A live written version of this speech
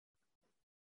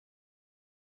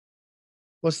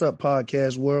What's up,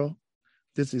 podcast world?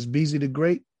 This is Beezy the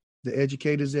Great, the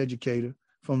educator's educator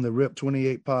from the RIP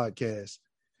 28 podcast.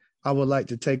 I would like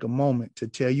to take a moment to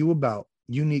tell you about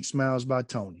Unique Smiles by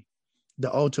Tony,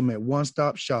 the ultimate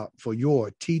one-stop shop for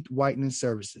your teeth whitening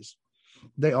services.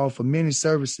 They offer many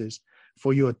services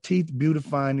for your teeth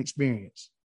beautifying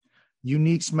experience.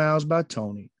 Unique Smiles by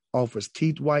Tony offers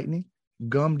teeth whitening,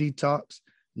 gum detox,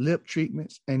 lip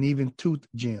treatments, and even tooth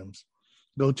gems.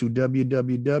 Go to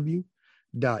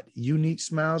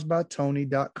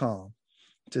www.uniquesmilesbytony.com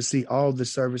to see all the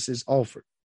services offered.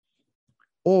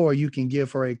 Or you can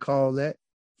give her a call at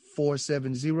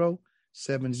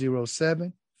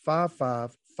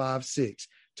 470-707-5556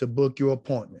 to book your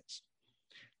appointments.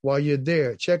 While you're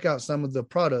there, check out some of the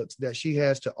products that she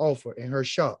has to offer in her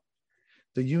shop.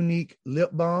 The Unique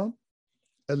Lip Balm,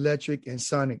 electric and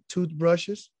sonic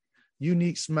toothbrushes,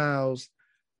 Unique Smiles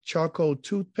charcoal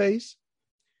toothpaste,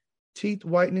 teeth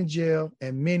whitening gel,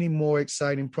 and many more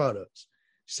exciting products.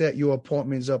 Set your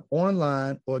appointments up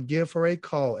online or give her a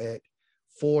call at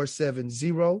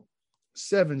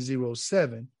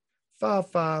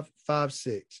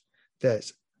 470-707-5556.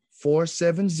 That's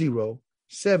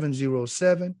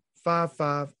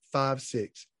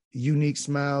 470-707-5556. Unique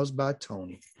Smiles by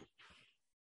Tony.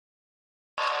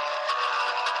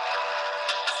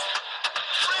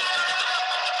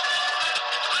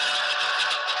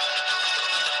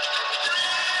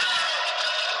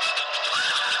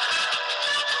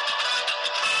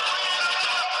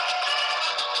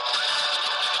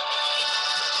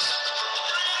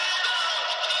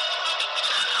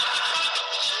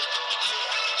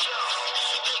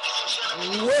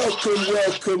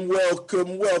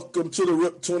 Welcome to the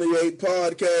RIP 28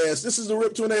 podcast. This is the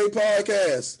RIP 28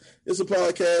 podcast. It's a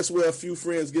podcast where a few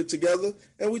friends get together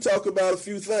and we talk about a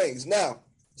few things. Now,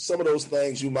 some of those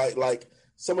things you might like,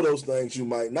 some of those things you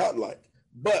might not like,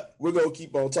 but we're going to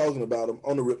keep on talking about them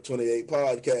on the RIP 28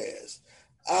 podcast.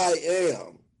 I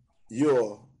am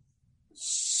your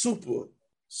super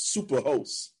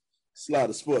host,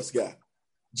 Slider Sports Guy,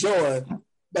 joined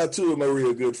by two of my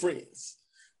real good friends.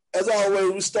 As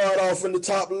always, we start off in the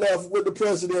top left with the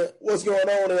president. What's going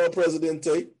on, El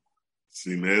Presidente?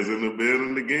 Sinez in the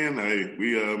building again. Hey,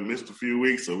 we missed a few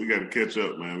weeks, so we got to catch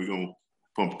up, man. We're going to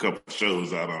pump a couple of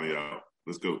shows out on y'all.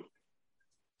 Let's go.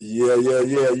 Yeah.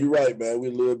 You're right, man.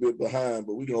 We're a little bit behind,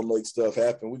 but we're going to make stuff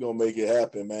happen. We're going to make it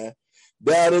happen, man.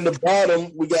 Down in the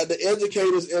bottom, we got the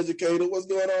educator's educator. What's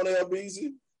going on, El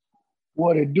Beezy?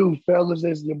 What it do, fellas?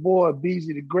 It's your boy,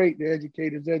 Beezy the Great, the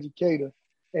educator's educator,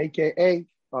 a.k.a.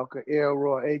 Uncle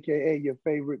Elroy, a.k.a. your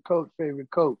favorite coach.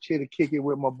 Here to kick it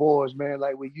with my boys, man,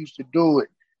 like we used to do it.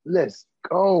 Let's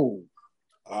go.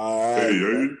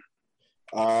 All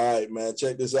right, man.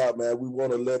 Check this out, man. We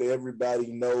want to let everybody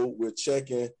know we're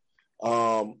checking.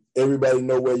 Everybody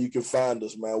know where you can find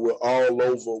us, man. We're all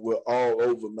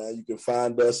over, man. You can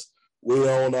find us.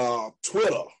 We're on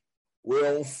Twitter.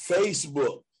 We're on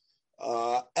Facebook,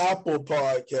 Apple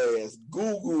Podcasts,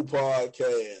 Google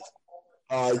Podcasts,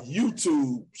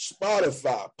 YouTube,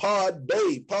 Spotify,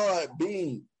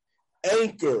 Podbean,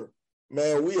 Anchor.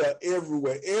 Man, we are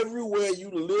everywhere. Everywhere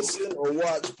you listen or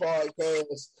watch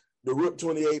podcasts, the RIP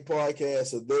 28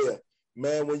 podcasts are there.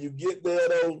 Man, when you get there,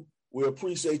 though, we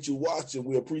appreciate you watching.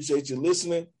 We appreciate you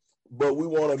listening, but we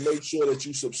want to make sure that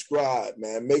you subscribe,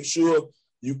 man. Make sure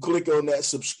you click on that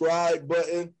subscribe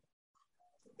button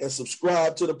and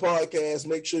subscribe to the podcast.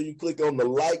 Make sure you click on the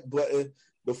like button,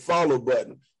 the follow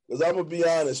button. Because I'm going to be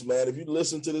honest, man, if you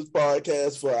listen to this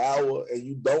podcast for an hour and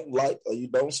you don't like or you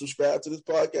don't subscribe to this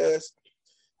podcast,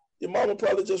 your mama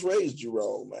probably just raised you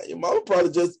wrong, man. Your mama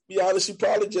probably just, be honest, she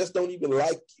probably just don't even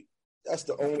like you. That's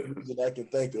the only reason I can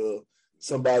think of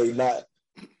somebody not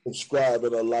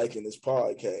subscribing or liking this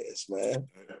podcast, man.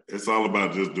 It's all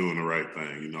about just doing the right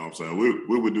thing, you know what I'm saying?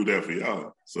 We would do that for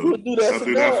y'all. So we'll do that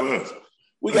for us.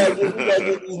 We gotta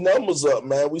get these numbers up,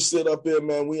 man. We sit up here,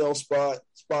 man. We on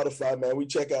Spotify, man. We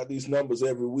check out these numbers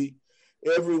every week.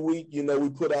 Every week, you know,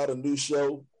 we put out a new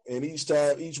show. And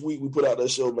each week we put out that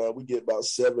show, man, we get about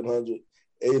 700,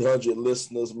 800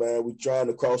 listeners, man. We're trying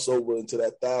to cross over into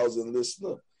that 1,000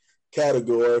 listener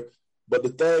category. But the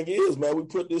thing is, man, we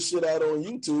put this shit out on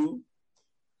YouTube.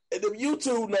 And them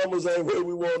YouTube numbers ain't where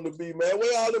we want them to be, man.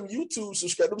 Where all them YouTube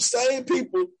subscribers? Them same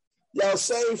people, y'all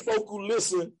same folk who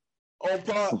listen on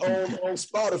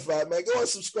Spotify, man. Go and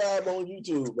subscribe on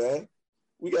YouTube, man.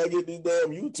 We got to get these damn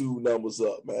YouTube numbers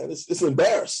up, man. It's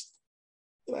embarrassing.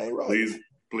 It ain't right.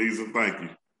 Please and thank you.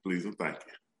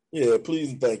 Yeah,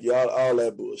 please and thank you. All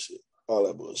that bullshit.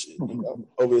 You know,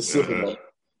 over here sipping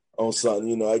on something.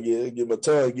 You know, I get my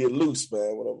tongue get loose,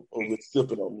 man, when I'm over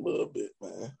sipping on a little bit,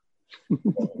 man.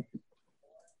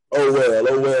 Oh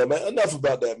well, man. Enough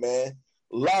about that, man.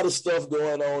 A lot of stuff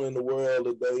going on in the world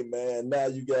today, man. Now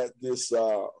you got this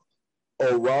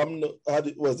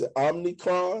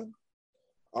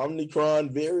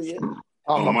Omicron variant.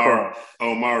 Omarion.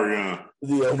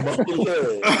 The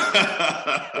Omarion.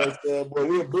 Boy,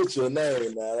 we'll butcher a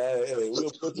name, man. Hey,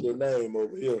 we'll butcher the name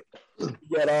over here. You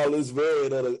got all this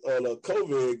variant of the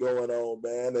COVID going on,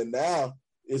 man, and now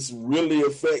it's really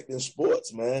affecting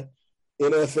sports, man.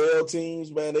 NFL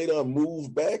teams, man, they done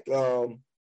moved back.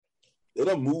 They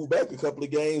done moved back a couple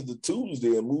of games to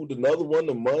Tuesday and moved another one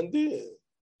to Monday.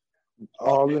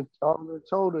 All in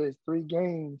total is 3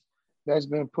 games that's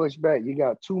been pushed back. You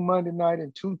got 2 Monday night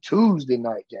and 2 Tuesday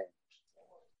night games.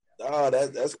 Oh,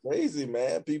 that's crazy,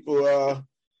 man. People are,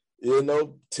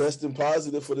 testing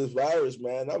positive for this virus,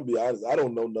 man. I'll be honest, I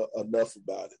don't know enough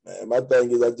about it, man. My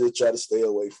thing is I just try to stay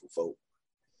away from folk.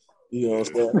 You know what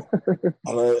I'm saying?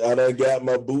 I done got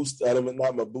my boost. I done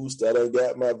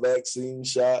got my vaccine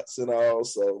shots and all,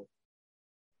 so.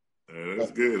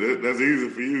 That's good. That's easy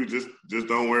for you. Just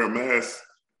don't wear a mask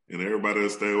and everybody will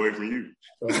stay away from you.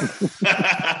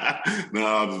 No,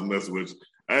 I'm just messing with you.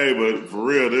 Hey, but for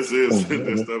real, this stuff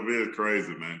is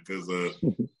crazy, man, because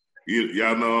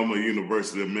y'all know I'm a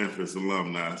University of Memphis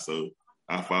alumni, so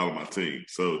I follow my team.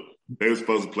 So they were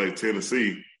supposed to play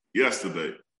Tennessee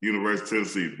yesterday. University of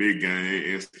Tennessee, big game,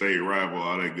 in-state rival,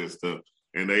 all that good stuff.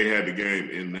 And they had the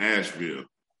game in Nashville.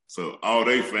 So all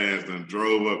they fans done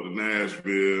drove up to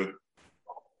Nashville,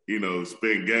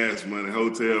 spent gas money,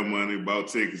 hotel money, bought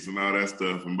tickets and all that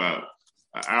stuff. And about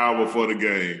an hour before the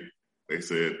game, they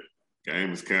said,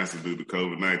 game is canceled due to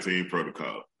COVID-19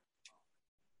 protocol.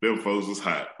 Them folks was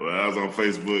hot. But I was on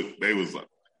Facebook, they was like,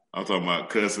 I'm talking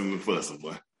about cussing and fussing,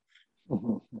 boy.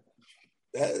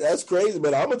 That's crazy,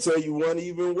 but I'm going to tell you one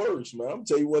even worse, man. I'm going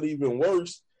to tell you what even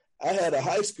worse. I had a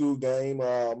high school game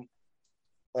at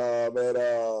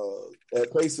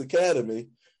Pace Academy,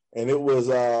 and it was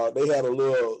they had a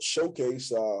little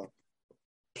showcase,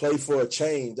 play for a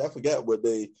change. I forgot what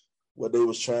they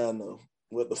was trying to,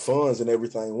 what the funds and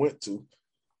everything went to,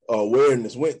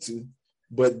 awareness went to,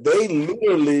 but they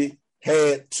literally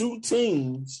had 2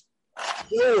 teams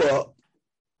show up,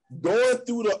 going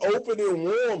through the opening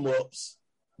warm-ups,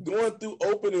 going through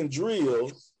opening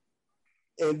drills,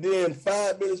 and then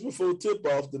 5 minutes before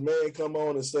tip-off, the man come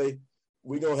on and say,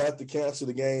 we're going to have to cancel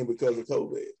the game because of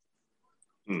COVID.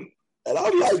 And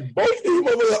I'm like, both of them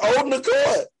over there holding the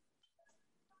court.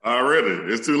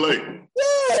 Already. It's too late.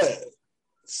 Yeah.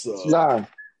 So.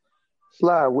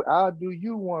 Sly, I'll do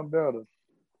you one better.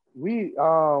 We,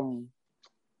 2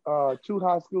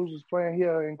 high schools was playing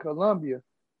here in Columbia,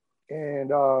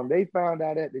 and they found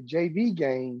out at the JV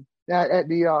game, at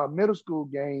the middle school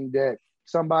game, that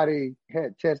somebody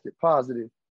had tested positive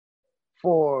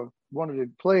for one of the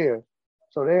players.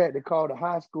 So they had to call the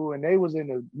high school, and they was in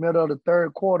the middle of the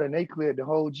 3rd quarter, and they cleared the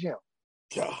whole gym.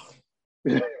 God.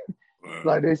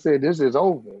 Like they said, this is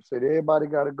over. Said everybody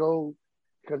got to go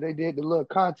because they did the little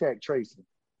contact tracing.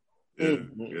 Yeah.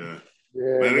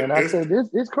 Man, and I said,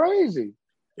 it's crazy.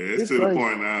 Yeah, it's to crazy. The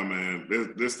point now, man.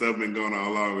 This stuff been going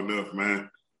on long enough, man.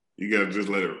 You got to just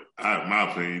let it, in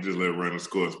my opinion, you just let it run its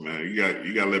course, man. You got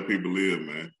to let people live,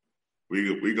 man.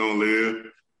 We going to live.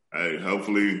 Hey,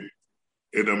 hopefully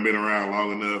it done been around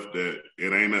long enough that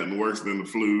it ain't nothing worse than the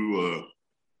flu or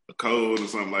a cold or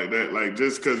something like that. Like,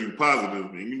 just because you're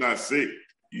positive and you're not sick,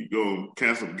 you go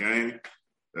cancel the game.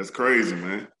 That's crazy,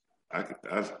 man. I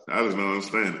just don't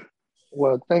understand it.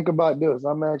 Well, think about this.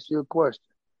 I'm going to ask you a question.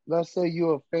 Let's say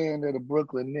you're a fan of the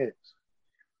Brooklyn Nets,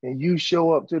 and you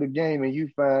show up to the game and you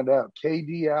find out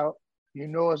KD out,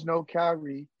 it's no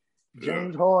Kyrie,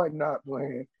 James Harden not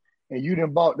playing, and you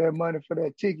done bought that money for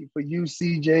that ticket for you,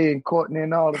 CJ, and Courtney,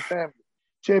 and all the family.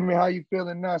 Tell me how you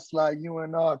feeling now, Sly. You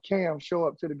and Cam show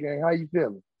up to the game. How you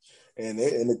feeling? And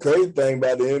the crazy thing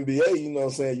about the NBA, you know what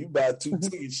I'm saying, you buy 2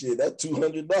 tickets, shit, that's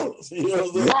 $200. You know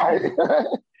what I'm saying?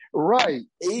 Right.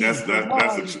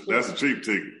 That's a cheap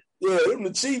ticket. Yeah, them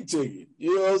the cheap ticket.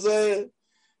 You know what I'm saying?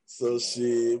 So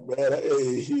shit, man.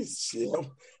 Hey, shit.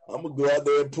 I'm gonna go out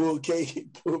there and pull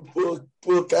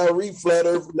Kyrie flat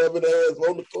earth 11 ass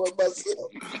on the court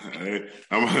myself. Hey,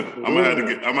 I'm gonna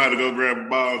have to go grab a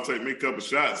ball and take me a couple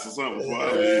shots or something before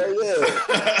I leave.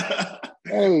 Yeah.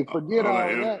 Hey, forget all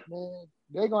that, man.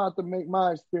 They're gonna have to make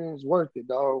my experience worth it,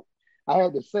 dog. I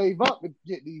had to save up to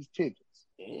get these tickets.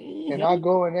 And I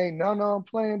go and ain't none of them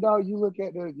playing, dog. You look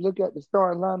at the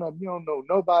starting lineup, you don't know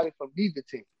nobody from neither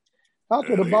team. I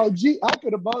could have bought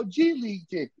G League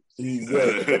tickets.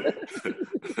 Exactly.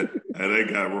 And they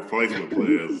got replacement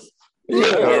players.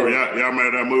 Yeah. Y'all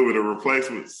made that movie, The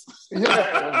Replacements.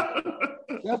 Yeah.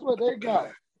 That's what they got.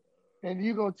 And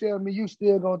you gonna tell me you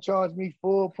still gonna charge me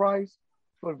full price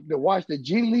to watch the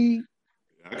G League?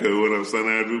 I could have went up St.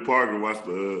 Andrew Park and watched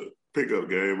the pickup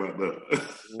game out there.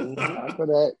 I could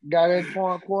have got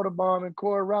Antoine Quarterbaum and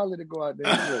Corey Riley to go out there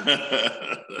and play.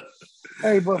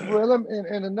 Hey, but for real,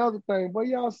 and another thing, but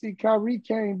y'all see Kyrie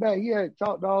came back. He had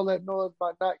talked all that noise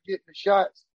about not getting the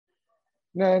shots.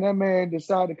 Now that man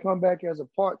decided to come back as a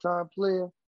part-time player.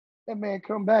 That man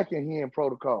come back and he in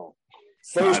protocol.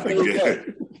 First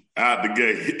out the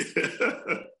gate.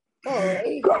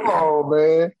 Come on,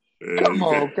 man. Yeah, Come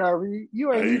on, Kyrie.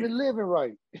 You ain't even living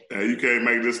right. You can't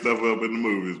make this stuff up in the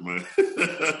movies, man.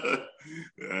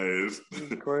 It's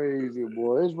crazy,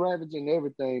 boy. It's ravaging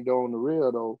everything, though, on the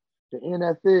real, though. The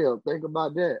NFL, think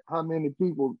about that. How many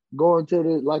people going to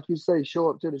the, like you say, show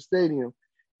up to the stadium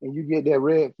and you get that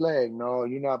red flag. No,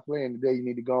 you're not playing today. You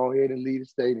need to go ahead and leave the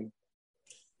stadium.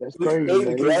 That's crazy,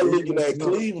 man. I'm looking at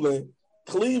Cleveland.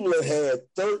 Cleveland had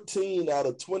 13 out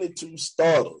of 22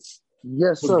 starters.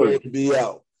 Yes, sir. Going to be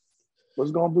out.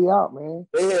 What's going to be out, man?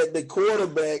 They had the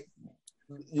quarterback,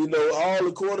 all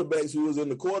the quarterbacks who was in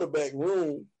the quarterback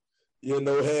room,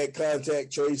 had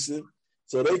contact tracing,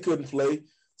 so they couldn't play.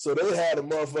 So they had a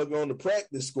motherfucker on the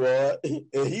practice squad,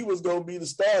 and he was going to be the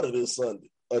starter this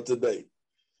Sunday or today.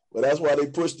 But that's why they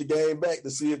pushed the game back to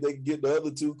see if they could get the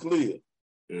other two clear.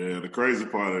 Yeah, the crazy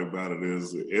part about it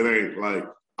is it ain't like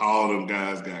all them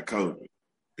guys got COVID.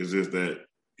 It's just that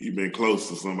you've been close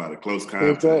to somebody, close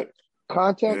contact.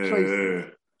 Contact tracing. Yeah,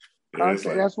 contact,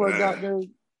 like, that's what got them.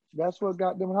 That's what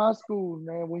got them high schools,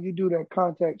 man. When you do that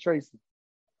contact tracing,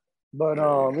 but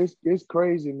it's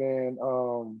crazy, man.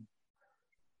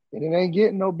 And it ain't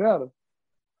getting no better.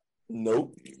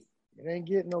 Nope, it ain't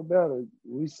getting no better.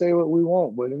 We say what we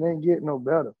want, but it ain't getting no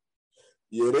better.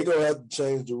 Yeah, they're gonna have to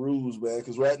change the rules, man.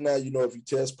 Because right now, if you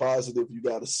test positive, you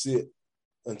got to sit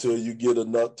until you get a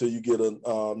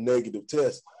negative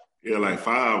test. Yeah, like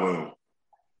 5 of them.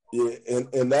 Yeah,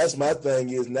 and that's my thing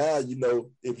is now,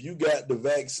 if you got the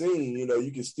vaccine,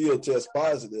 you can still test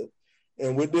positive.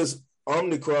 And with this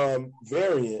Omicron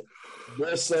variant,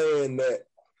 they're saying that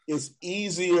it's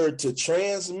easier to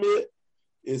transmit,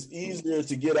 it's easier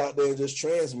to get out there and just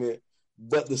transmit,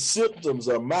 but the symptoms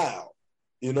are mild.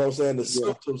 You know what I'm saying? The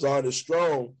symptoms aren't as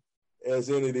strong as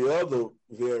any of the other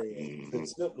variants. The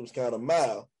symptoms kind of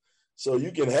mild. So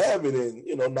you can have it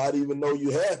and, not even know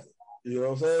you have it. You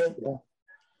know what I'm saying? Yeah.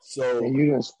 So and you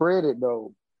didn't spread it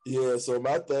though. Yeah, so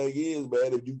my thing is,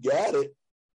 man, if you got it,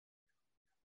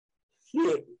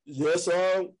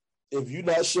 if you're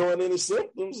not showing any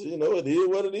symptoms, it is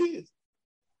what it is.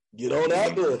 Get on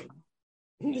out there.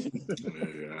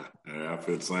 Yeah, I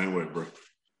feel the same way, bro.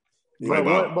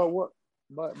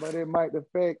 But it might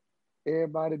affect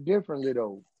everybody differently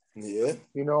though. Yeah.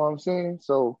 You know what I'm saying?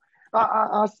 So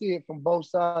I see it from both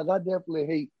sides. I definitely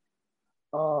hate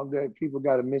that people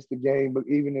got to miss the game, but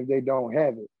even if they don't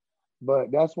have it.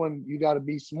 But that's when you got to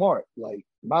be smart. Like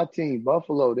my team,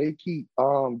 Buffalo, they keep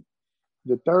the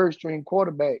third string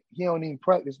quarterback. He don't even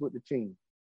practice with the team.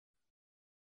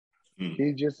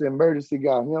 He's just an emergency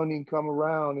guy. He don't even come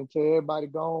around until everybody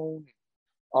gone.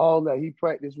 All that. He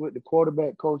practiced with the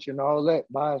quarterback coach and all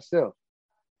that by himself.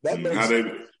 That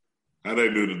how they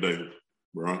do today,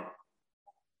 bro?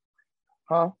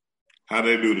 Huh? How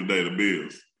they do today, the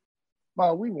Bills?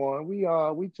 Well, we won. We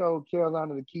told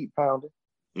Carolina to keep pounding.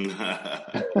 Damn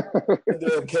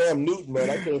Cam Newton, man.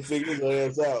 I couldn't figure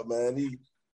his ass out, man.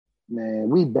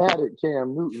 We battered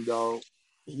Cam Newton, dog.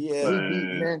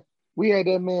 Yeah. We had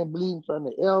that man bleeding from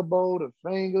the elbow, the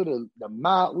finger, the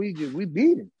mouth. We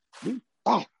beat him. He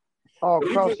got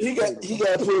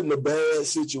put in a bad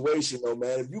situation, though,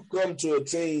 man. If you come to a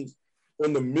team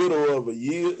in the middle of the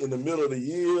year,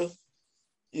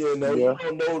 you don't know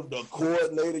the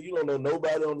coordinator, you don't know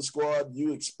nobody on the squad.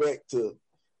 They expect them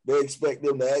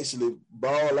to actually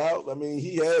ball out. I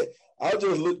mean, I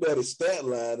just looked at his stat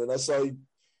line and I saw he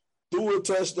threw a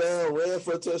touchdown, ran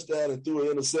for a touchdown, and threw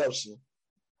an interception.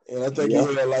 And I think he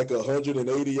had like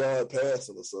 180-yard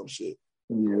passing or some shit.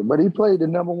 Yeah, but he played the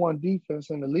number one defense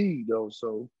in the league, though.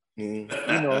 So I mean,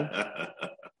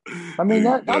 I'm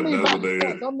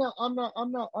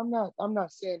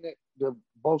not saying that to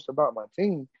boast about my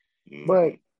team,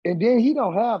 but and then he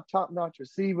don't have top-notch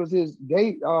receivers.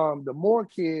 The Moore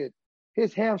kid,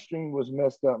 his hamstring was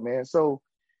messed up, man. So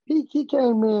he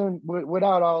came in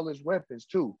without all his weapons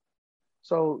too.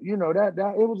 So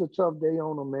that it was a tough day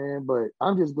on him, man. But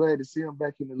I'm just glad to see him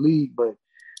back in the league. But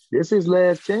this is his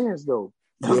last chance, though.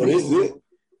 Yeah, this is it.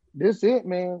 This it,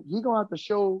 man. He gonna have to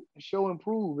show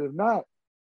improve. If not,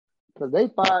 because they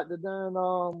fired the darn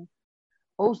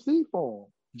OC for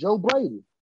him, Joe Brady,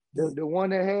 the one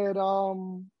that had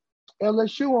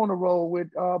LSU on the road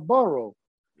with Burrow.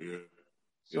 Yeah.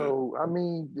 So I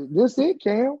mean, this it,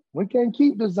 Cam. We can't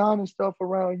keep designing stuff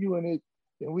around you and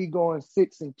we going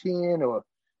 6-10 or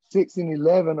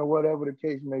 6-11 or whatever the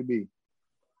case may be.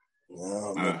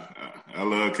 I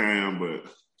love Cam, but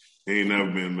he ain't never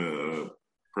been the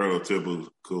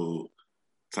prototypical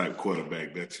type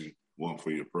quarterback that you want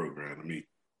for your program. I mean,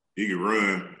 he can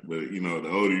run, but the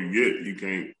older you get, you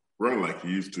can't run like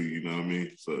you used to. You know what I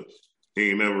mean? So he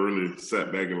ain't never really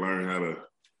sat back and learned how to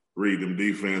read them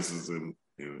defenses and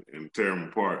tear them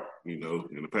apart. In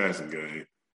the passing game.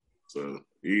 So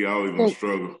he always gonna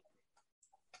struggle.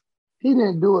 He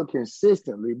didn't do it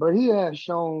consistently, but he has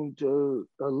shown to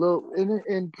a little.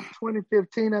 In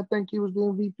 2015, I think he was the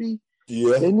MVP.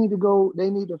 Yeah, they need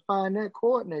to find that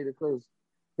coordinator because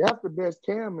that's the best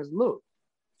Cam has looked.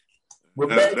 But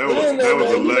that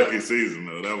was a lucky season,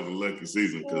 though. That was a lucky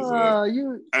season because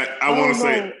I want to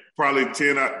say probably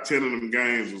 10 of them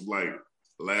games was like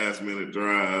last minute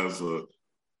drives, or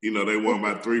they won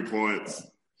by 3 points.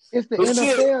 It's the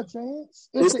NFL, Chance.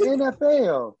 It's the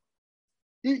NFL.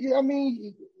 I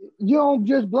mean, you don't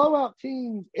just blow out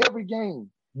teams every game.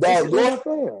 Dog,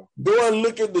 go and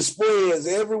look at the spreads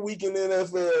every week in the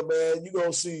NFL, man. You're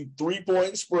going to see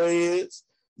 3-point spreads.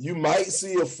 You might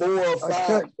see a 4 or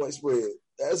 5 point spread.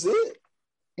 That's it.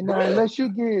 Unless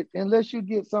you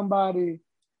get somebody,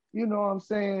 you know what I'm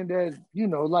saying, that,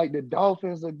 like the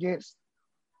Dolphins against,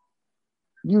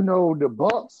 the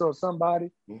Bucks or somebody,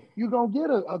 you're going to get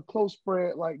a close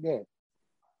spread like that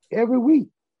every week.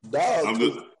 Dog,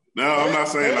 I'm not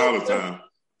saying all the time.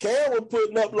 Cam was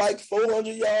putting up like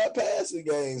 400-yard passing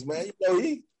games, man.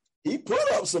 He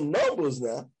put up some numbers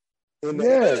now.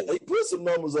 He put some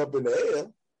numbers up in the air.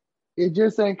 It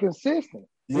just ain't consistent.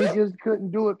 Yeah. He just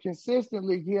couldn't do it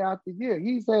consistently year after year.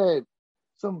 He's had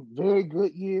some very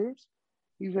good years.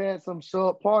 He's had some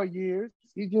subpar years.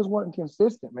 He just wasn't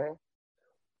consistent, man.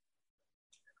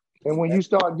 And when you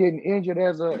start getting injured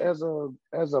as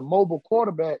a mobile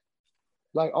quarterback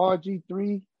like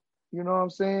RG3, you know what I'm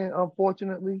saying?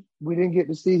 Unfortunately, we didn't get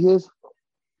to see his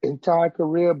entire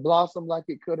career blossom like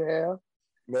it could have.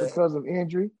 Man, because of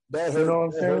injury. That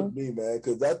hurt me, man,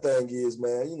 because that thing is,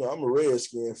 man, I'm a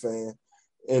Redskin fan.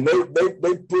 And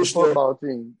they pushed the football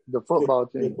team. The football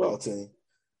team.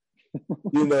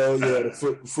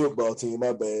 The football team,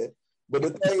 my bad. But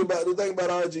the thing about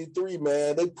RG3,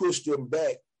 man, they pushed him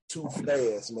back too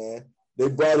fast, man. They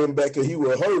brought him back because he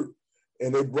was hurt,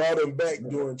 and they brought him back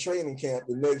during training camp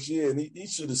the next year, and he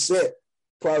should have sat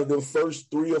probably the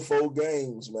first 3 or 4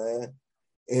 games, man.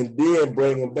 And then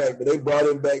bring him back, but they brought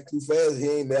him back too fast. He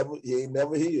ain't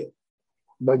never healed.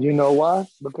 But you know why?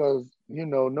 Because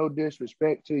no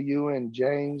disrespect to you and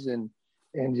James and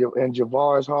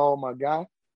Javaris Hall, my guy,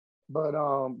 but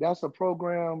that's a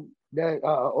program that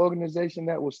organization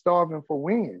that was starving for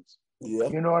wins. Yeah,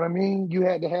 you know what I mean. You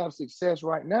had to have success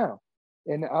right now,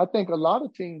 and I think a lot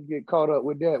of teams get caught up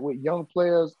with that with young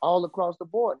players all across the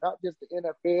board, not just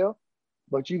the NFL,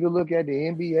 but you can look at the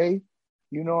NBA.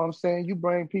 You know what I'm saying? You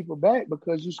bring people back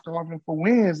because you're starving for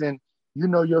wins, and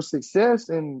your success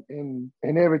and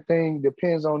everything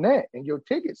depends on that and your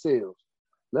ticket sales.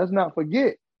 Let's not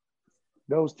forget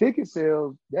those ticket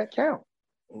sales that count.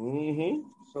 Mm-hmm.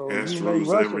 So cash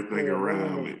rules everything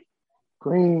around me.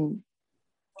 Green.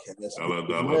 Dollar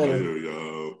bill,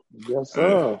 y'all. Yes,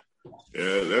 sir.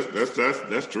 Yeah,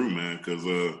 that's true, man. Because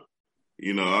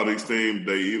all these teams,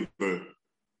 they either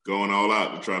going all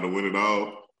out to try to win it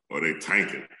all, or they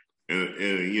tanking. And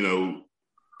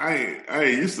I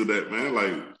ain't used to that, man.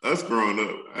 Like, us growing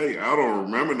up, I don't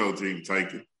remember no team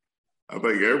tanking. I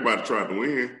think everybody tried to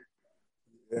win.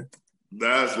 Yeah.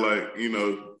 That's like,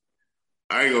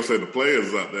 I ain't going to say the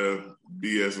players out there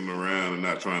BSing around and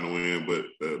not trying to win, but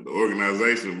the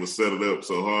organization was set it up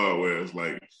so hard where it's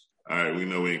like, all right, we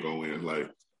know we ain't going to win. Like,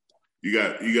 you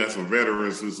got some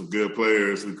veterans who's some good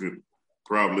players who could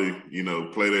probably,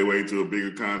 play their way to a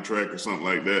bigger contract or something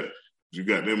like that. You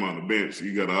got them on the bench.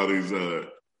 You got all these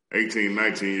 18,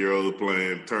 19-year-olds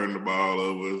playing, turning the ball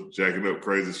over, jacking up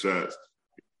crazy shots,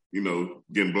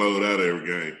 getting blown out every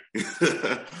game.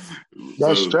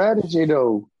 That's strategy,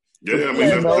 though. Yeah, I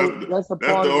mean, that's a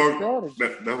part of the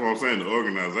strategy. That's what I'm saying. The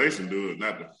organization do it,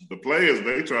 not the players.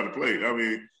 They try to play. I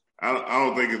mean, I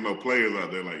don't think there's no players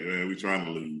out there like, man, we trying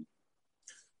to lose.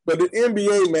 But the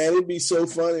NBA, man, it'd be so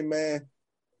funny, man.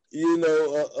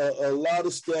 A lot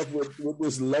of stuff with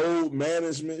this load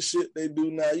management shit they do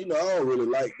now, I don't really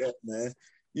like that, man.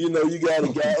 You got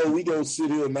a guy, we going to sit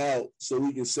him out so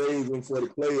we can save him for the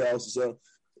playoffs or something.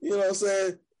 You know what I'm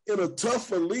saying? In a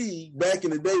tougher league, back in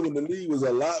the day when the league was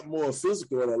a lot more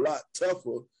physical and a lot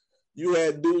tougher, You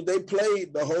had dudes, they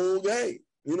played the whole game.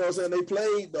 You know what I'm saying? They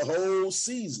played the whole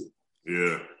season.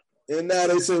 Yeah. And now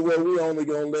they say, well, we only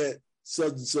going to let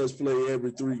such and such play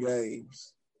every 3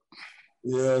 games.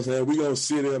 You know what I'm saying? We're going to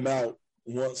sit him out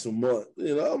once a month.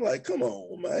 You know, I'm like, come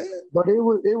on, man. But it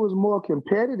was more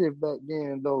competitive back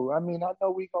then, though. I mean, I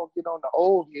know we going to get on the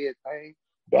old head thing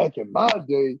back in my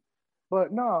day.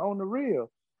 But no, on the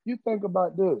real, you think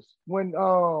about this. When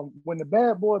the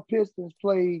Bad Boy Pistons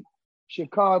played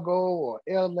Chicago or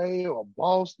LA or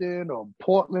Boston or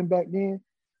Portland back then,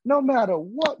 no matter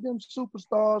what them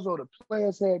superstars or the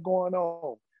players had going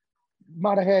on,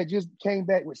 might have had just came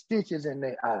back with stitches in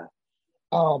their eye,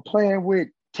 playing with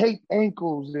taped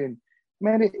ankles, and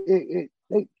man,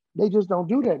 they just don't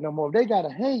do that no more. They got a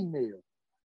hangnail.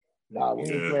 Nah, we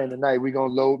ain't playing tonight. We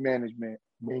gonna load management.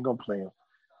 We ain't gonna play them.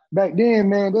 Back then,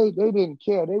 man, they didn't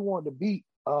care. They wanted to beat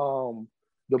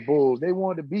the Bulls. They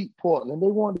wanted to beat Portland. They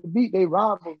wanted to beat their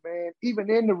rivals, man, even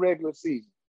in the regular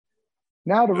season.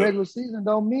 Now the regular season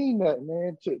don't mean nothing,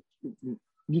 man.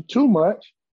 You too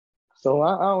much. So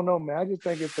I don't know, man. I just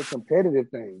think it's a competitive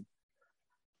thing.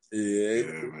 Yeah,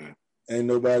 man. Ain't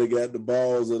nobody got the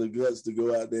balls or the guts to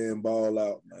go out there and ball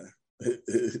out, man.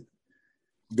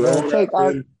 Go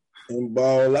out and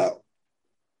ball out.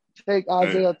 Take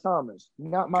Isaiah Thomas.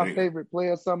 Not my favorite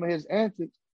player, some of his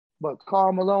antics, but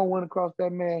Karl Malone went across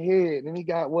that man's head and he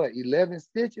got, 11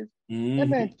 stitches? Mm-hmm. That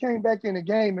man came back in the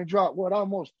game and dropped,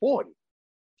 almost 40.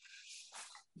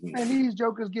 And these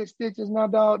jokers get stitches now,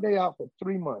 dog. They out for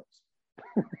 3 months.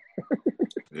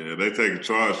 Yeah, they take a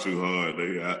charge too hard.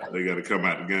 They got to come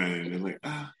out the game. They're like,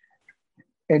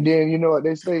 And then, you know what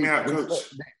they say?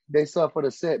 They suffer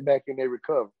the setback and they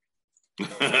recover.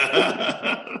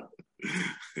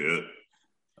 Yeah.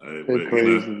 But,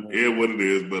 crazy, what it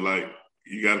is. But,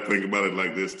 you got to think about it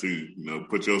like this, too. You know,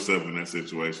 put yourself in that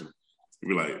situation. You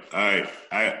be like, all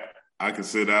right, I can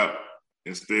sit out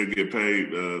and still get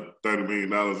paid $30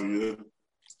 million a year.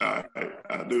 All right,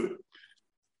 I'll do it.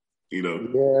 You know,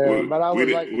 but we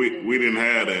didn't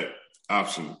have that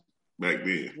option back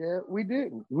then. Yeah, we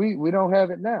didn't. We don't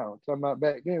have it now. Talking about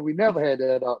back then, we never had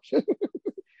that option.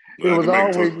 It was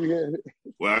always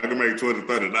I can make $20,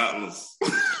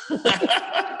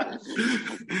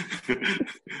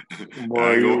 $30.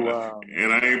 Boy,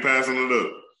 and I ain't passing it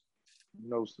up.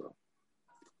 No, sir.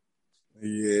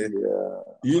 Yeah.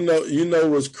 You know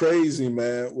what's crazy,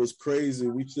 man? What's crazy?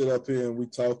 We sit up here and we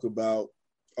talk about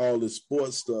all this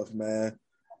sports stuff, man.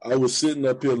 I was sitting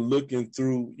up here looking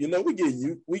through, we get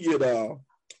hold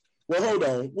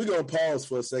on. We're going to pause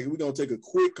for a second. We're going to take a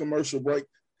quick commercial break.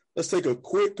 Let's take a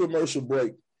quick commercial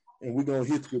break, and we're going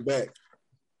to hit you back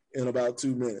in about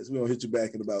 2 minutes. We're going to hit you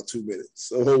back in about 2 minutes.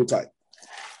 So hold tight.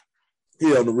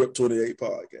 Here on the Rip 28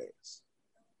 podcast.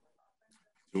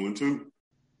 2 and 2.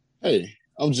 Hey,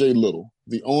 I'm Jay Little,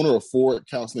 the owner of Forward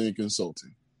Counseling and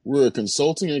Consulting. We're a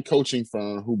consulting and coaching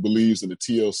firm who believes in the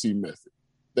TLC method.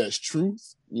 That's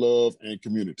truth, love, and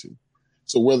community.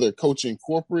 So whether coaching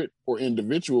corporate or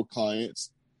individual clients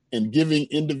and giving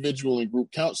individual and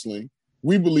group counseling,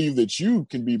 we believe that you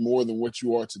can be more than what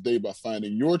you are today by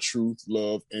finding your truth,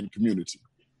 love, and community.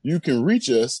 You can reach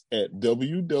us at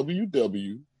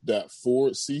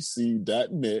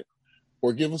www.forwardcc.net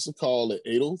or give us a call at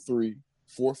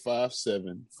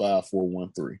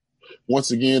 803-457-5413.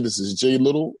 Once again, this is Jay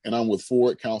Little, and I'm with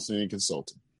Forward Counseling and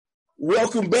Consulting.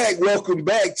 Welcome back to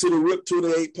the Rip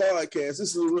 28 podcast. This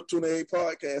is the Rip 28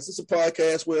 podcast. It's a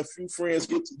podcast where a few friends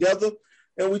get together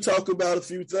and we talk about a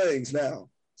few things. Now,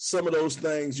 some of those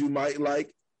things you might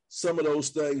like, some of those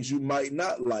things you might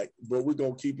not like, but we're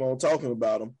going to keep on talking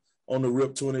about them on the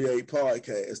Rip 28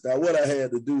 podcast. Now, what I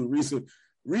had to do, reason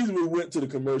we went to the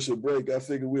commercial break, I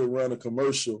figured we'd run a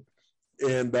commercial.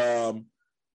 And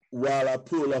while I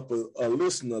pull up a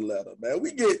listener letter, man,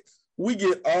 we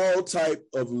get all type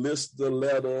of listener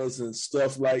letters and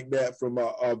stuff like that from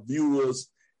our viewers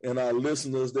and our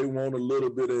listeners. They want a little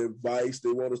bit of advice.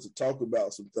 They want us to talk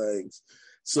about some things.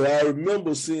 So I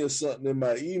remember seeing something in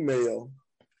my email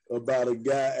about a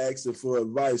guy asking for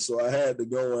advice. So I had to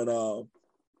go and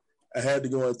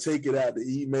take it out the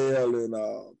email and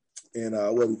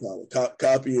what do you call it?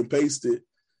 Copy and paste it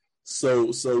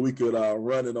so we could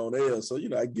run it on air. So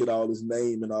I get all his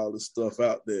name and all this stuff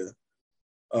out there.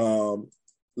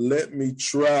 Let me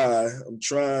try. I'm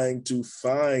trying to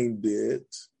find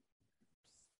it.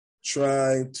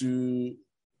 Trying to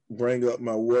bring up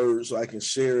my words so I can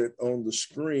share it on the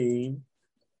screen.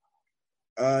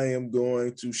 I am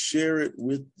going to share it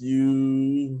with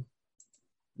you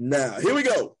now. Here we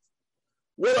go.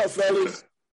 What up, fellas?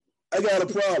 I got a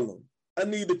problem. I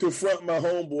need to confront my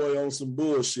homeboy on some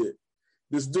bullshit.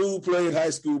 This dude played high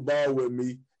school ball with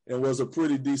me, and was a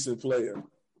pretty decent player.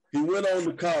 He went on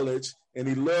to college, and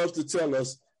he loves to tell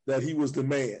us that he was the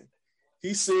man.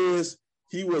 He says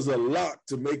he was a lock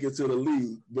to make it to the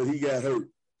league, but he got hurt.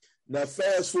 Now,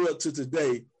 fast forward to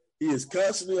today, he is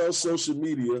constantly on social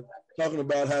media talking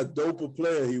about how dope a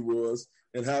player he was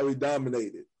and how he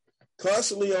dominated.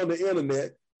 Constantly on the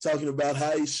internet talking about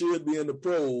how he should be in the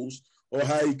pros or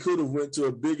how he could have went to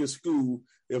a bigger school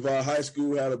if our high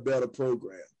school had a better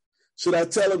program. Should I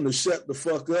tell him to shut the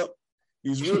fuck up?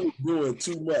 He's really doing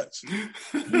too much.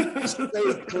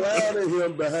 They clowning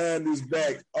him behind his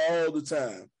back all the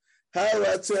time. How do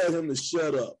I tell him to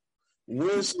shut up?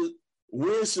 When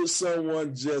should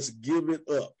someone just give it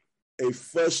up? A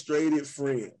frustrated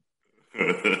friend.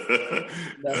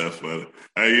 That's funny.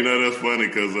 Hey, that's funny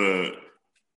because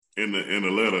in the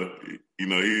letter, he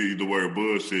used the word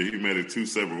bullshit. He made it 2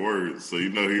 separate words, so he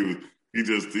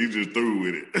just threw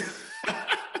with it.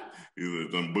 He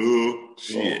was some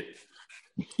bullshit.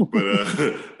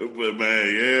 But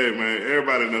man, yeah, man.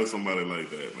 Everybody knows somebody like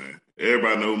that, man.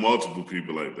 Everybody knows multiple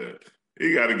people like that.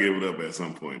 You got to give it up at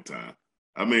some point in time.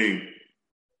 I mean,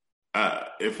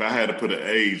 if I had to put an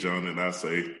age on it, I'd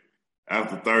say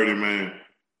after 30, man,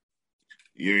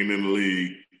 you ain't in the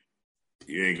league,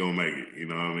 you ain't gonna make it. You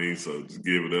know what I mean? So just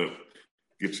give it up.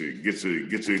 Get you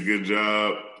a good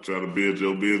job. Try to build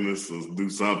your business or do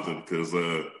something because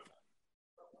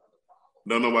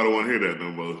don't nobody want to hear that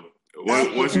no more.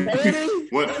 Once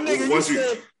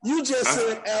you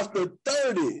said after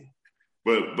 30.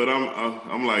 But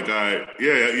I'm like, all right,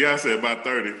 yeah. I said about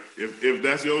 30. If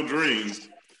that's your dreams,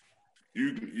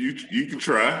 you can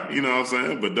try. You know what I'm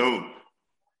saying? But don't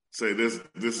say this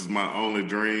is my only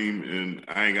dream and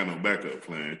I ain't got no backup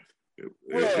plan.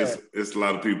 It's a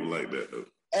lot of people like that though.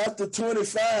 After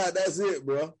 25, that's it,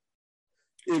 bro.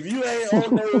 If you ain't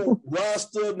on no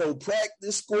roster, no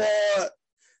practice squad,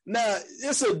 now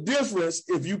it's a difference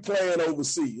if you playing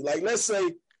overseas. Like let's say,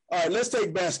 all right, let's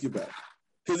take basketball.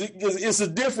 Because it's a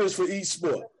difference for each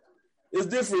sport. It's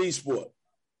different for each sport.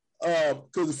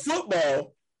 Because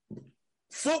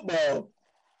football,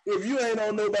 if you ain't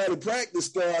on nobody practice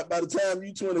squad, by the time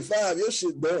you 25, your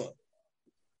shit done.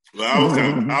 Well, I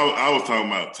was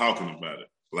talking about it.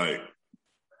 Like,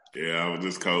 yeah, I was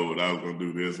just cold. I was gonna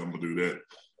do this. I'm gonna do that.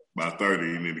 By 30,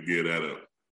 you need to give that up.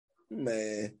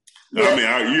 Man, I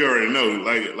mean, you already know.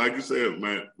 Like you said,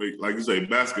 man. Like you say,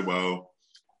 basketball.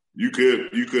 You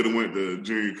could have went to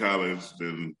junior college,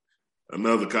 then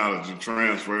another college and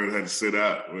transferred, had to sit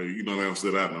out. Well, they don't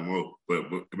sit out no more. But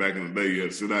back in the day, you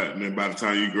had to sit out. And then by the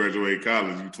time you graduate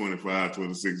college, you're 25,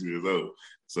 26 years old.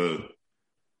 So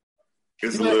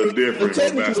it's a little different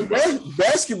from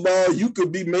basketball, you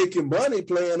could be making money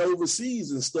playing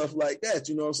overseas and stuff like that.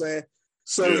 You know what I'm saying?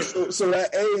 So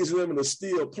that age limit of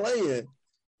still playing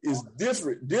is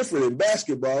different in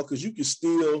basketball because you can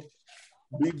still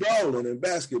be balling in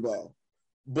basketball.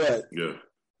 But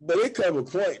it comes a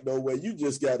point though where you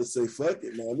just got to say, fuck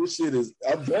it, man. This shit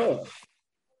I'm done.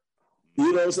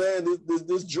 You know what I'm saying?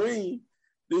 This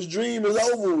dream is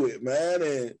over with, man.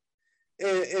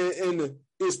 And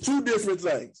it's 2 different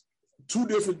things. 2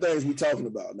 different things we're talking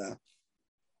about now.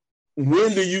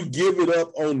 When do you give it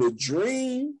up on the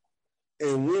dream?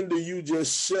 And when do you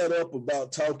just shut up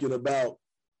about talking about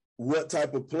what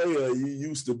type of player you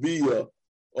used to be or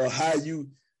how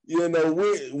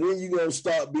when you going to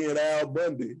start being Al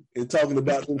Bundy and talking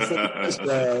about them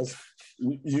touchdowns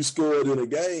you scored in a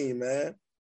game, man?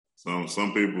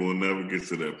 Some people will never get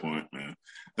to that point, man.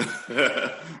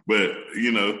 But,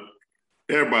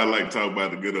 everybody like to talk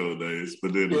about the good old days.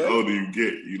 But then the older you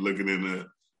get, you look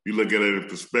at it in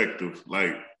perspective.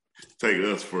 Like, take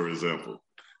us, for example.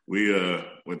 We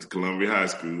went to Columbia High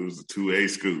School. It was a 2A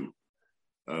school.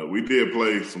 We did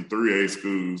play some 3A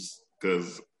schools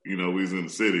because, we was in the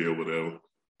city or whatever.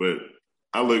 But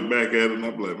I look back at it and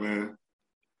I'm like, man,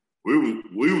 we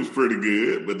was pretty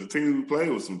good, but the team we played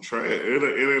was some trash. It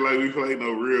ain't like we played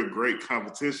no real great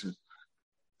competition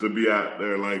to be out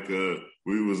there like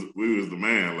we was the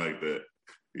man like that,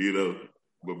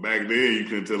 But back then you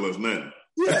couldn't tell us nothing.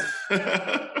 Yeah.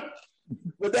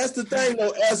 But that's the thing,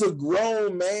 though. As a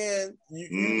grown man,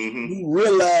 you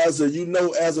realize, or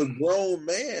as a grown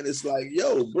man, it's like,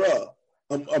 yo, bro,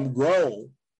 I'm grown.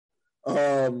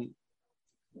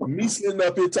 Me sitting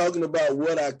up here talking about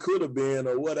what I could have been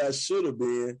or what I should have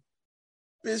been,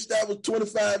 bitch, that was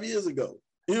 25 years ago.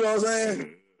 You know what I'm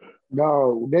saying?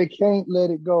 No, they can't let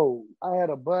it go. I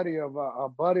had a buddy of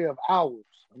ours.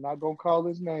 I'm not gonna call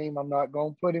his name. I'm not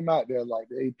gonna put him out there like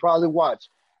that. He probably watched.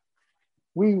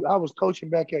 I was coaching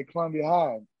back at Columbia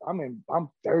High. I'm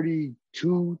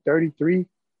 32, 33.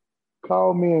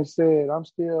 called me and said, I'm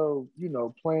still,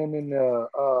 playing in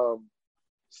the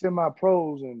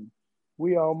semi-pros, and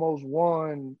we almost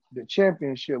won the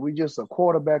championship. We just a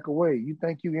quarterback away. You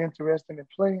think you interested in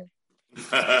playing?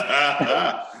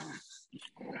 I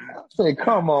say,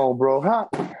 come on, bro. How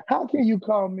can you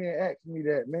call me and ask me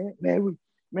that, man?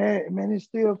 Man, it's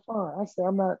still fun. I said,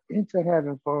 I'm not into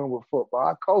having fun with football.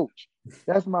 I coach.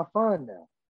 That's my fun now.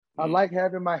 I like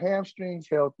having my hamstrings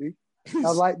healthy.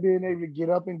 I like being able to get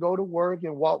up and go to work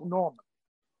and walk normal.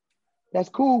 That's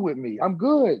cool with me. I'm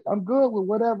good. I'm good with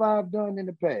whatever I've done in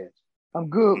the past. I'm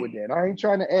good with that. I ain't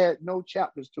trying to add no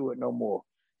chapters to it no more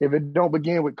if it don't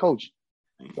begin with coaching.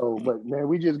 So, but, man,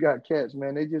 we just got cats,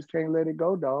 man. They just can't let it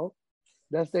go, dog.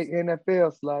 That's their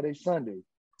NFL slide. They Sunday.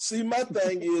 See, my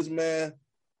thing is, man,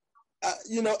 I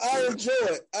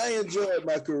enjoyed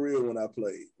my career when I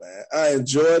played, man. I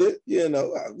enjoyed it.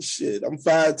 I'm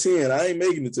 5'10". I ain't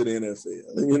making it to the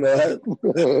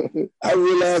NFL. I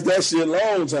realized that shit a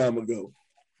long time ago.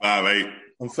 5'8".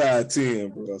 I'm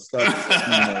 5'10", bro.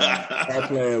 Stop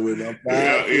playing with me. I'm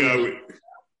 5'10".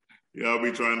 Y'all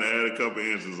be trying to add a couple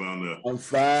inches on there. I'm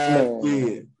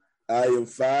 5'10". I am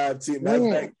 5'10".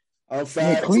 Matter of fact,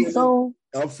 I'm 5'10".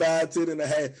 I'm 5'10" and a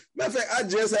half. Matter of fact, I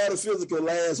just had a physical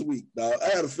last week, dog. I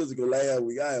had a physical last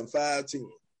week. I am 5'10".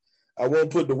 I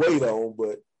won't put the weight on,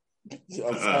 but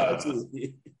I'm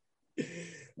 5'10".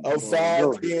 I'm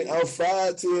 5'10". I'm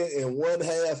 5'10" and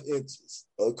 1/2 inches,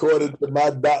 according to my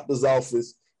doctor's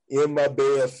office, in my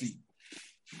bare feet.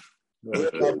 In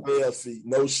my bare feet,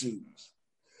 no shoes.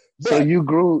 But, so you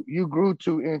grew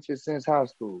 2 inches since high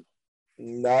school?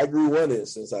 No, I grew 1 inch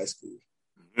since high school.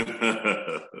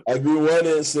 I grew 1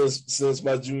 inch since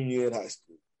my junior year in high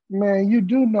school. Man, you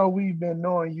do know we've been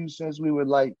knowing you since we were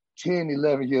like 10,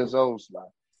 11 years old, Sly.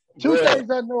 Two things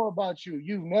I know about you.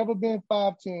 You've never been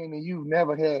 5'10", and you've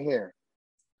never had hair.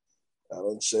 I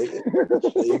don't shave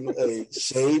it.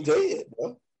 Shaved head,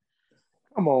 bro.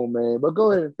 Come on, man. But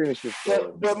go ahead and finish your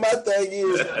story. But my thing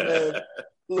is, man,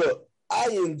 look,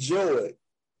 I enjoyed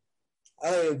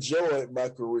my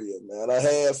career, man. I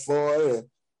had fun,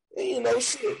 and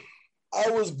shit. I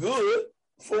was good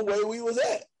for where we was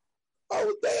at. I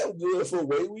was damn good for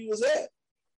where we was at.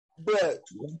 But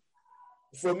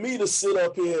for me to sit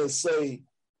up here and say,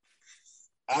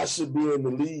 I should be in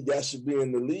the league,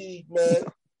 man.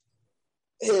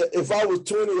 If I was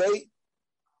 28,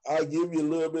 I'll give you a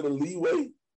little bit of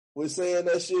leeway with saying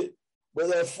that shit. But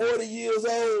at 40 years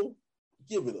old,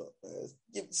 give it up, man.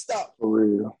 Stop. For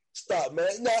real. Stop,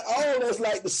 man. Now, all of us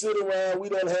like to sit around. We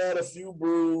done had a few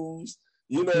brews.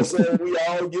 You know what I'm saying? We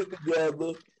all get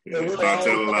together. And we all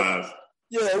tell lies.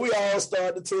 Yeah, we all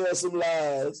start to tell some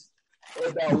lies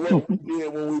about what we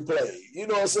did when we played. You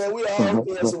know what I'm saying? We all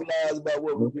tell some lies about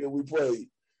what we did when we played.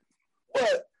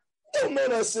 But don't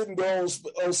let us sit and go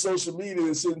on social media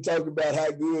and sit and talk about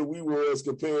how good we were as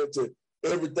compared to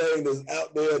everything that's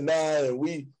out there now. And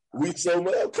we so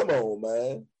much. Come on,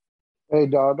 man. Hey,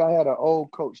 dog, I had an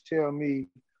old coach tell me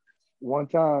one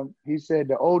time, he said,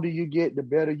 the older you get, the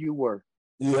better you were.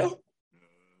 Yeah.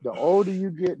 The older you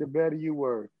get, the better you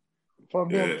were. From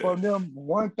them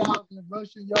 1,000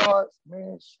 rushing yards,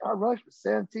 man, I rushed for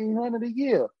 1,700 a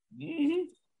year. Mm-hmm.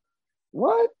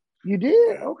 What? You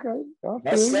did? Okay.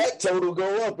 My sack total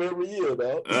go up every year,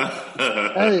 though.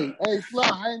 Hey, Fly,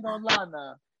 I ain't gonna lie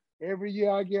now. Every year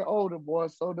I get older, boy,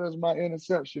 so does my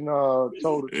interception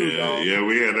total too, dog. Yeah,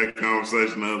 we had that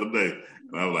conversation the other day.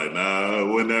 And I was like, nah, it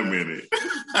wasn't that many.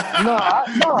 I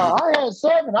had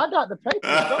 7. I got the paper to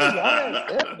show you. I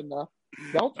had 7 now.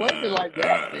 Don't play me like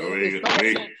that. We ain't gonna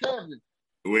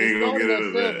get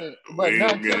into that. But we ain't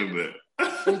gonna get into that.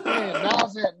 Now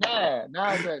it's at 9.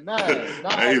 Now it's at 9.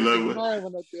 Now Hey, look, 9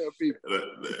 when I tell people.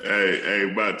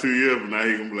 Hey, about 2 years from now,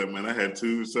 he gonna be like, man, I had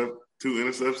two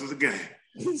interceptions a game.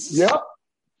 Yep.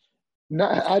 No,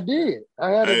 I did.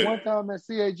 I had it one time at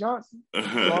C.A. Johnson. So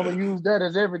I'm going to use that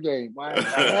as every game. I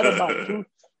had about 2.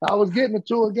 I was getting it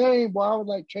to a game, boy. I was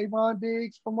like Trayvon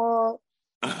Diggs from Dallas.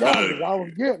 I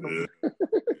was getting them.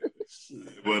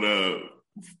 But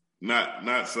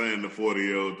not saying the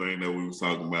 40-year-old thing that we was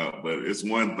talking about, but it's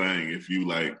one thing if you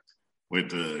like went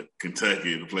to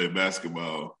Kentucky to play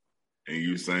basketball and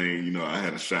you saying, I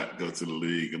had a shot to go to the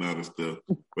league and all this stuff.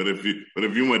 But if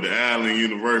you went to Allen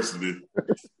University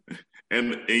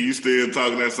and you still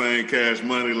talking that same cash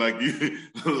money like you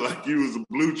was a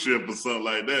blue chip or something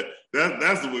like that,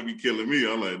 that's the way be killing me.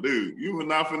 I'm like, dude, you were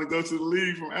not finna go to the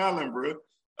league from Allen, bro.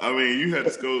 I mean, you had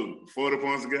to score 40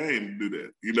 points a game to do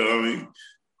that. You know what I mean?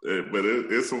 But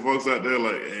it's some folks out there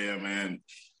like, yeah, man,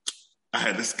 I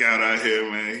had this scout out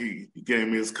here, man. He gave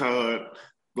me his card,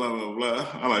 blah, blah, blah.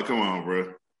 I'm like, come on,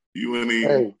 bro. You ain't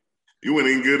even You weren't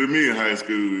even good to me in high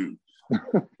school.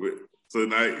 So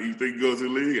now you think you go to the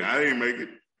league? I didn't make it.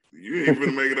 You ain't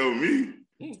gonna make it over me.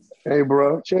 Hey,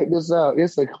 bro, check this out.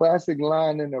 It's a classic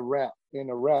line in a rap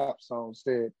song.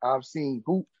 Said, "I've seen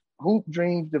hoop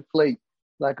dreams deflate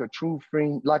like a true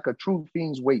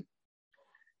fiend's weight."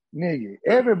 Nigga,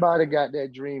 everybody got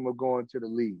that dream of going to the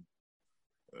league.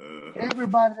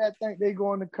 Everybody that think they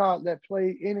going to college, that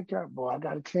play any kind, boy, I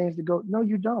got a chance to go. No,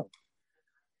 you don't.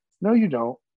 No, you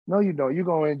don't. No, you don't. You're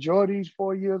gonna enjoy these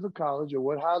 4 years of college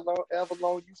or however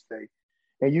long you stay,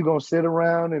 and you're gonna sit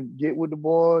around and get with the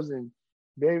boys and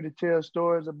be able to tell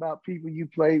stories about people you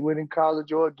played with in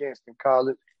college or against in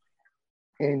college,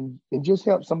 and just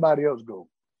help somebody else go.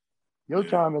 Your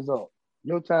time is up.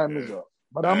 Your time is up.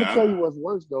 But I'm gonna tell you what's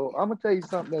worse, though. I'm gonna tell you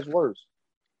something that's worse.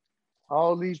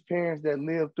 All these parents that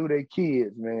live through their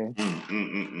kids, man.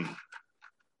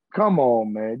 Come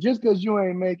on, man. Just because you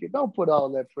ain't make it, don't put all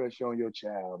that pressure on your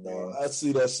child, man. I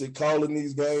see that shit calling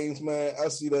these games, man. I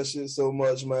see that shit so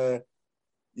much, man.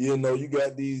 You know, you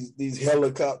got these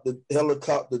helicopter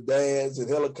dads and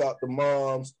helicopter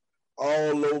moms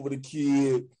all over the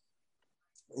kid.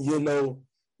 You know,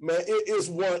 man, it's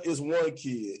one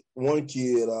kid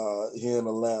here in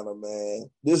Atlanta, man.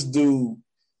 This dude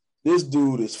is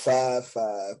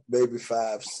 5'5", maybe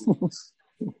 5'6".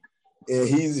 And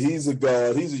he's a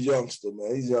guard. He's a youngster,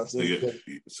 man. He's a youngster.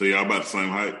 So y'all about the same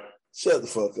height? Shut the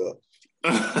fuck up.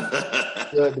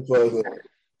 Shut the fuck up.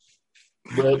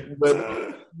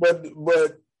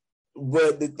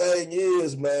 But the thing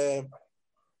is, man,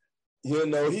 you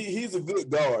know, he's a good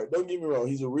guard. Don't get me wrong.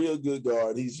 He's a real good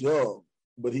guard. He's young,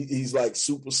 but he's like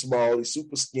super small. He's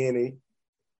super skinny.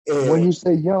 And when you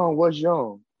say young, what's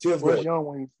young? 10th grade. What's young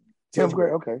when you 10th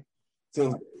grade? Okay.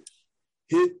 10th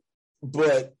grade.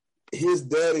 But his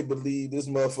daddy believed this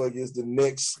motherfucker is the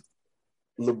next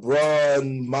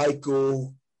LeBron,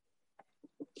 Michael,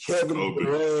 Kevin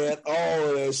Durant, all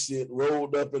of that shit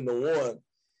rolled up into one.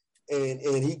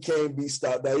 And he can't be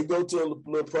stopped. Now, he go to a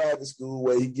little private school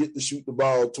where he get to shoot the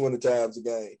ball 20 times a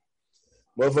game.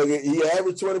 Motherfucker, he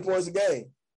averaged 20 points a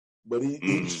game, but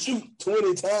he shoot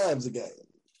 20 times a game.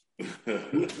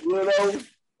 You know?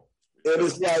 And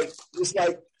it's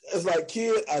like,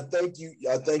 kid, I think you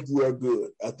are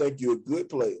good. I think you're a good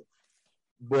player.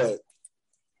 But,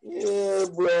 yeah,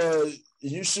 bro,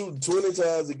 you shooting 20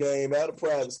 times a game out of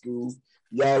private school.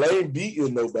 Y'all ain't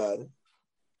beating nobody.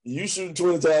 You shooting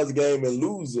 20 times a game and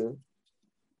losing,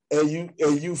 and you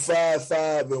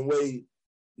 5'5" and weigh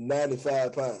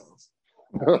 95 pounds.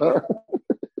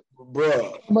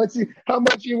 Bro. How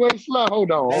much you weigh, Sly?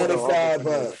 Hold on. 95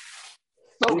 pounds.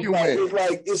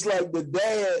 It's like the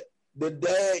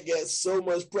dad got so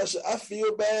much pressure. I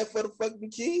feel bad for the fucking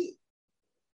kid.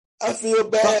 I feel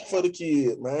bad for the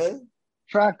kid, man.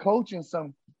 Try coaching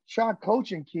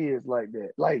kids like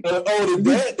that. Like,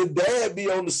 the dad be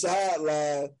on the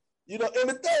sideline, you know. And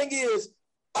the thing is,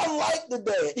 I like the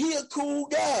dad. He a cool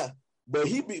guy, but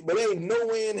ain't no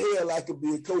way in hell I could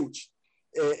be a coach,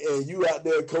 and you out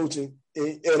there coaching,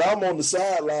 and I'm on the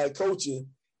sideline coaching,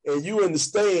 and you in the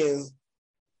stands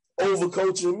over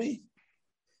coaching me.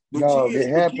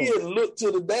 The kid look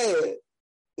to the dad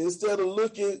instead of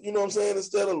looking, you know what I'm saying?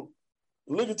 Instead of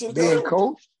looking to the being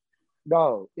coach,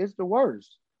 dog, it's the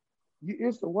worst.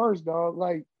 It's the worst, dog.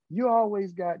 Like, you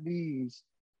always got these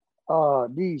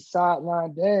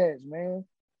sideline dads, man,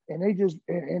 and they just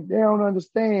and they don't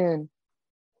understand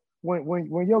when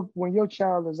your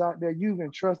child is out there, you've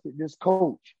entrusted this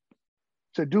coach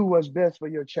to do what's best for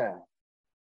your child,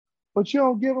 but you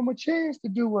don't give them a chance to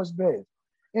do what's best.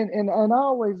 And I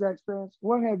always ask parents,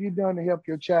 what have you done to help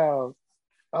your child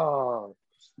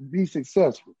be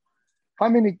successful? How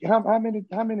many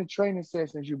training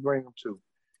sessions you bring them to?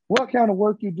 What kind of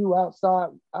work you do outside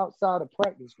of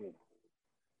practice with?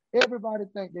 Everybody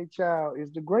think their child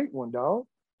is the great one, dog,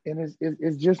 and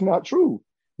it's just not true.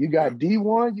 You got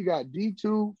D1, you got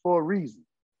D2 for a reason.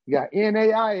 You got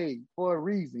NAIA for a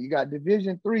reason. You got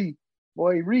Division III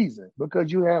for a reason,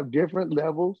 because you have different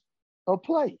levels of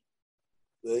play.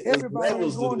 Everybody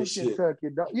ain't going to Kentucky,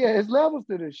 dog. Yeah, it's levels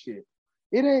to this shit.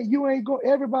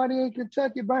 Everybody ain't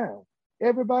Kentucky bound.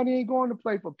 Everybody ain't going to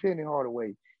play for Penny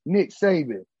Hardaway, Nick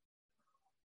Saban.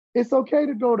 It's okay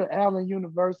to go to Allen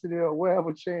University or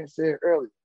wherever Chance said earlier.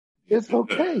 It's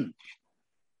okay.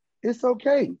 It's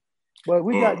okay. But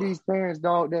we got these parents,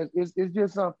 dog, that it's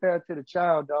just unfair to the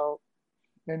child, dog.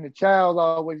 And the child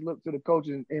always look to the coach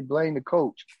and blame the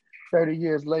coach 30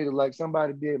 years later, like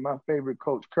somebody did my favorite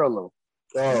coach, Curlo.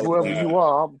 Whoever you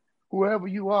are, I'm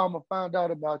going to find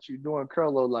out about you doing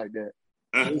Curlo like that.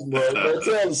 Man,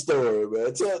 tell the story,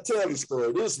 man. Tell the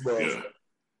story. This man.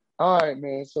 All right,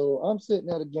 man. So I'm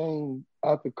sitting at a game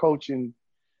after coaching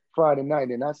Friday night,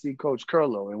 and I see Coach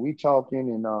Curlo, and we talking,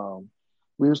 and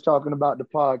we was talking about the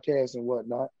podcast and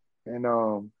whatnot. And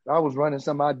I was running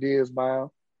some ideas by him.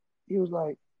 He was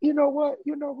like, you know what?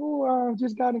 You know who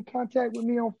just got in contact with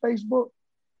me on Facebook?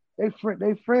 They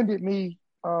friended me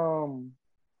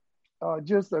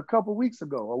just a couple weeks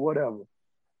ago or whatever.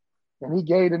 And he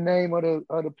gave the name of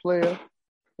the player.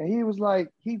 And he was like,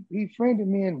 he friended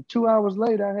me, and 2 hours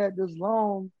later, I had this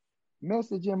long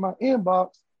message in my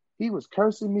inbox. He was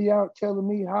cursing me out, telling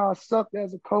me how I sucked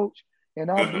as a coach, and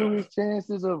I blew his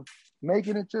chances of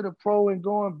making it to the pro and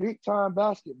going big-time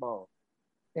basketball.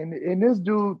 And this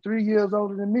dude 3 years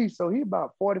older than me, so he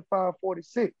about 45,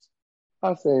 46.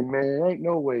 I say, man, ain't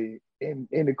no way. And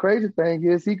the crazy thing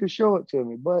is he could show it to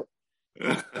me. But,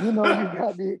 you know, you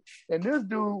got the – and this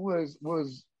dude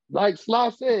was like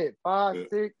Sly said,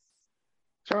 5'6",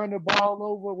 turn the ball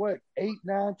over, 8,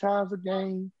 9 times a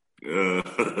game.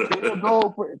 Field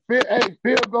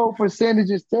goal percentage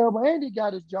is terrible. And he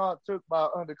got his job took by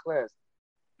underclass.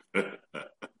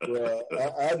 Well,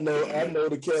 I know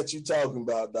the cat you talking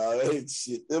about, dog. Hey,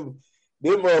 shit, them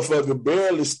motherfucker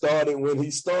barely started when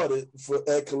he started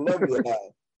at Columbia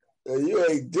High.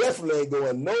 You definitely ain't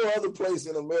going no other place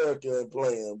in America and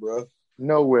playing, bro.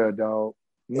 Nowhere, dog.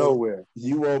 Nowhere.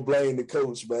 You won't blame the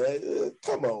coach, man.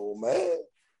 Come on, man.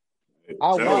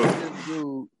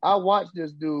 I watched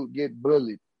this dude get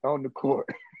bullied on the court.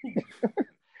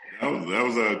 that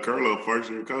was a Curlo first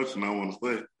year coach, and I want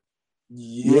to say.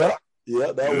 Yeah,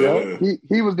 that was.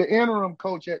 He was the interim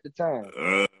coach at the time.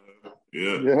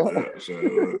 So,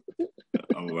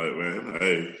 I'm like, man,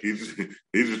 hey, he's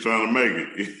just trying to make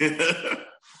it.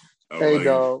 Hey, like,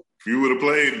 dog. If you would have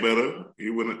played better,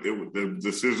 the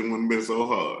decision wouldn't have been so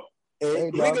hard. Hey,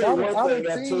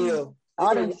 dog,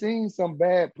 I done seen some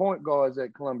bad point guards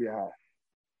at Columbia High.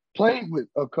 Played with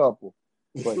a couple.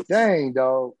 But dang,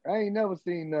 dog, I ain't never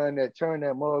seen none that turned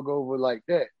that mug over like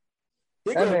that.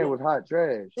 That man was hot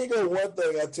trash. He got one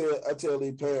thing I tell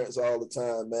these parents all the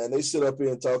time, man. They sit up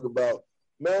here and talk about,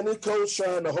 man, this coach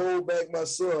trying to hold back my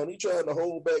son. He trying to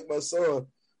hold back my son.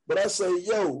 But I say,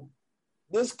 yo,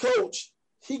 this coach,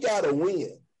 he got to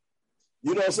win.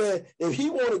 You know what I'm saying? If he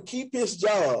want to keep his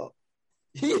job,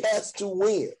 he has to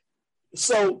win.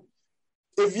 So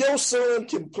if your son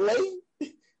can play,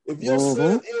 if your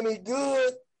son any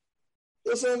good,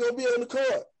 your son going to be on the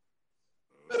court.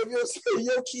 But if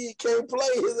your kid can't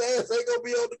play, his ass ain't gonna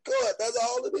be on the court. That's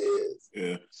all it is.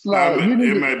 Yeah,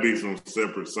 it might be some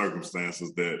separate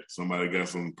circumstances that somebody got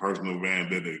some personal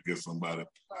vendetta against somebody,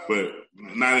 but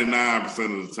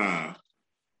 99% of the time,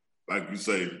 like you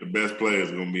say, the best player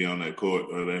is gonna be on that court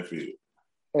or that field.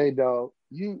 Hey, dog,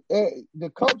 the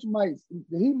coach might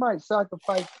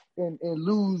sacrifice and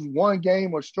lose one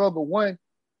game or struggle one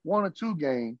or two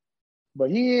games. But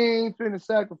he ain't finna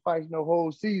sacrifice no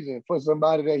whole season for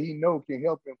somebody that he know can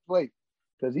help him play,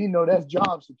 because he know that's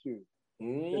job security.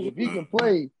 If he can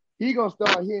play, he gonna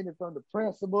start hitting it from the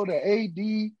principal, the AD.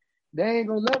 They ain't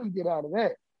gonna let him get out of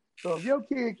that. So if your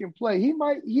kid can play,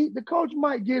 the coach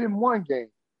might get him one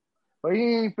game, but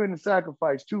he ain't finna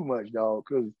sacrifice too much, dog,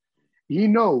 because he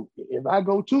know if I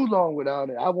go too long without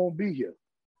it, I won't be here.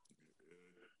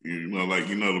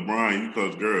 LeBron, you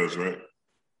coach girls, right?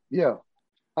 Yeah.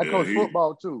 I coach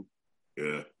football too.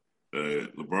 Yeah.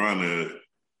 LeBron,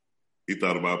 he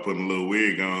thought about putting a little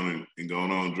wig on and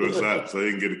going on dress out so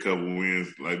he can get a couple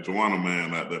wins like Joanna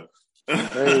Man out there.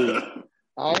 Hey,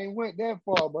 I ain't went that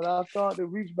far, but I started to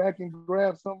reach back and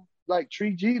grab some like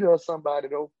Tree Jeter or somebody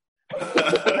though.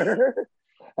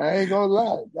 I ain't gonna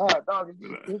lie. Dog,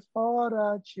 it's hard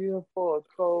out here for a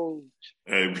coach.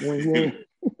 Hey,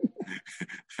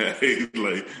 hey,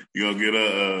 like you gonna get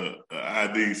a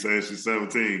ID saying she's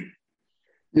 17.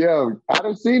 Yeah, I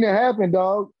done seen it happen,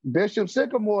 dog. Bishop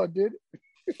Sycamore did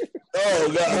it.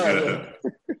 Oh God!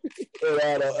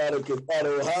 out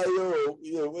of Ohio,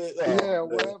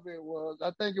 wherever it was.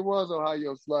 I think it was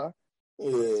Ohio, Sly.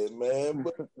 Yeah, man.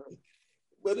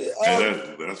 But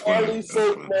that's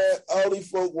all these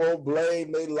folk won't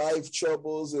blame their life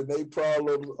troubles and their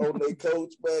problems on their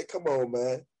coach, man. Come on,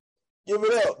 man. Give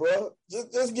it up, bro.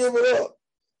 Just give it up.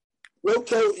 Your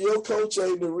coach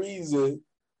ain't the reason.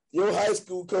 Your high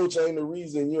school coach ain't the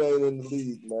reason you ain't in the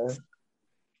league, man.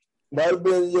 Might have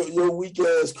been your weak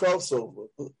ass crossover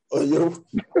or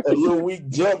your weak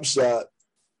jump shot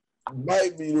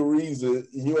might be the reason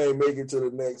you ain't making to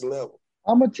the next level.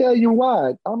 I'm gonna tell you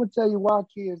why.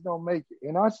 Kids don't make it,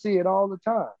 and I see it all the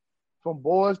time, from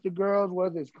boys to girls,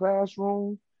 whether it's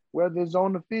classroom, whether it's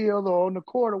on the field or on the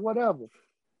court or whatever.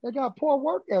 They got poor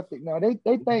work ethic now. They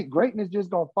think greatness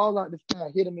just gonna fall out the sky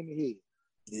and hit them in the head.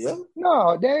 Yeah.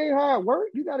 No, that ain't hard work.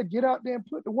 You got to get out there and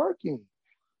put the work in.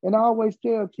 And I always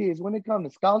tell kids when it comes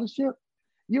to scholarship,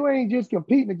 you ain't just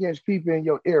competing against people in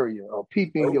your area or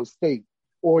people in your state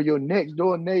or your next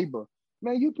door neighbor.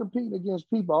 Man, you competing against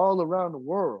people all around the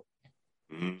world.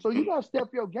 So you got to step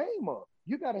your game up.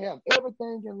 You got to have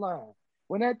everything in line.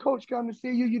 When that coach comes to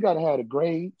see you, you got to have the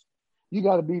grades. You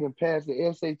got to be them pass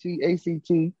the SAT, ACT.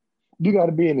 You got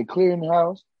to be in the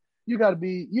clearinghouse. You got to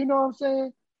be, you know what I'm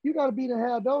saying? You got to be to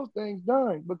have those things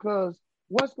done because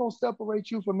what's going to separate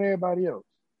you from everybody else?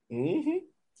 Mm-hmm.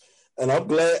 And I'm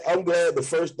glad the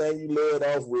first thing you led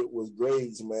off with was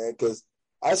grades, man, because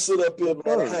I sit up here,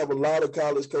 man, I have a lot of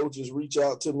college coaches reach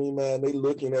out to me, man. They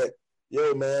looking at,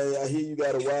 yo, man, I hear you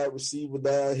got a wide receiver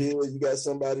down here. You got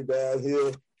somebody down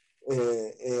here.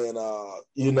 And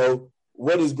you know,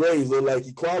 what does grades look like?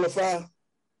 You qualify?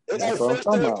 And that first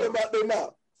thing that come out their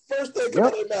mouth. First thing come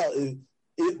out their mouth is,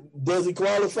 does he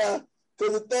qualify?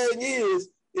 Because the thing is,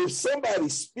 if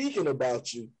somebody's speaking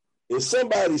about you, if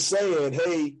somebody's saying,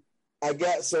 hey, I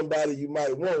got somebody you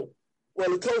might want,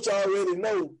 well, the coach already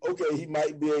know, okay, he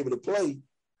might be able to play.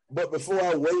 But before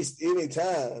I waste any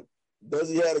time, does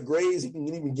he have the grades he can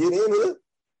even get in here?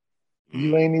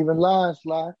 You ain't even lying,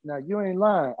 Sly. Now, you ain't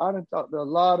lying. I done talked to a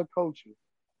lot of coaches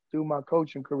through my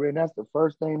coaching career, and that's the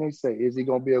first thing they say. Is he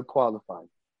going to be a qualifier?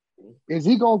 Is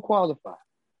he going to qualify?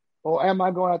 Or am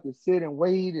I going to have to sit and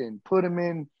wait and put him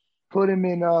in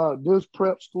this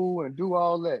prep school and do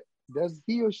all that? Does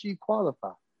he or she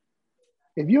qualify?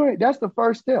 If you ain't, that's the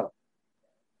first step.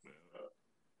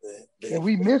 And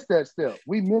we miss that step.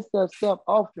 We miss that step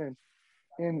often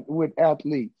with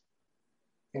athletes.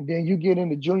 And then you get in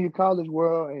the junior college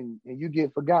world and you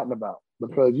get forgotten about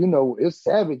because, you know, it's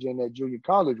savage in that junior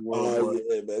college world. Oh,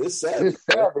 yeah, man. It's savage. It's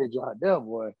savage out there,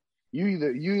 boy. You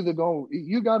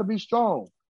got to be strong.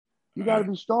 You got to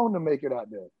be strong to make it out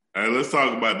there. Hey, let's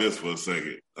talk about this for a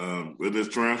second. With this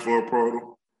transfer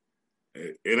portal,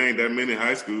 it ain't that many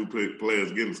high school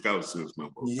players getting scholarships no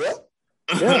more. Yep.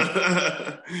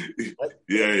 Yeah.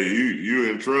 Yeah, you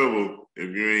in trouble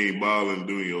if you ain't balling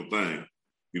doing your thing.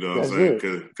 You know what I'm saying?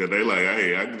 Because they like,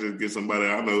 hey, I can just get somebody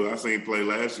I know. I seen play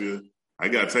last year. I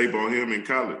got tape on him in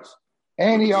college.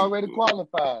 And he already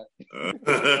qualified.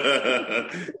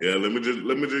 Yeah, let me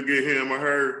just get him or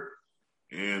her.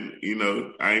 And, you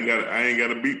know, I ain't got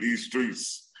to beat these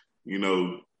streets, you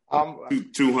know,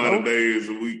 200 days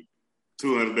a week,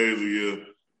 200 days a year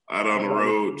out on the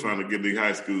road trying to get these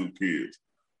high school kids.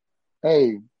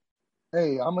 Hey,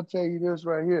 I'm going to tell you this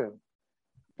right here.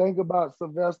 Think about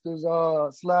Sylvester's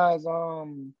Sly's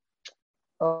alma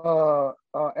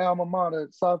mater,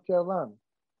 South Carolina.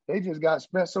 They just got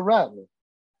Spencer Rattler.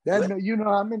 You know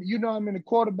how many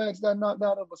quarterbacks got knocked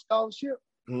out of a scholarship?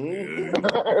 Mm-hmm.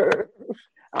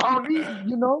 I don't need,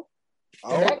 you know.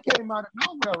 And that came out of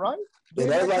nowhere, right?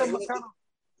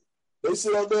 They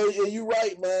sit up there, yeah, you're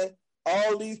right, man.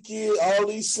 All these kids, all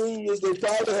these seniors, they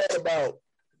probably had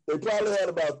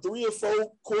about 3 or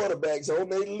 4 quarterbacks on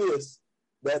their list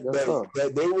that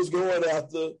they was going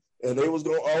after and they was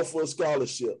going to offer a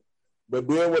scholarship. But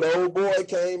then when the old boy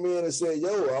came in and said,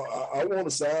 yo, I want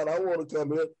to sign, I want to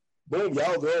come here, boom,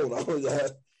 y'all gone.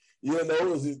 You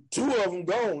know, 2 of them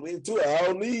gone. I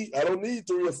don't need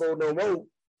 3 or 4 no more.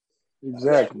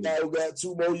 Exactly. I got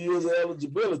 2 more years of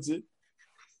eligibility.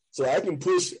 So I can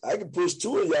push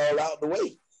 2 of y'all out the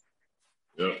way.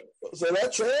 Yeah. So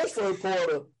that transfer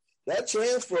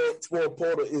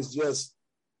portal is just,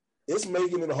 it's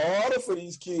making it harder for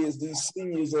these kids, these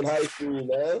seniors in high school,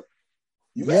 man.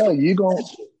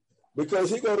 Because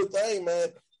here go the thing,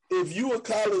 man. If you a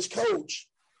college coach,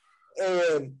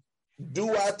 and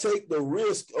do I take the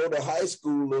risk on a high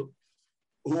schooler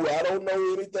who I don't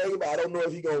know anything about? I don't know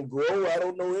if he's gonna grow. I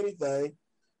don't know anything.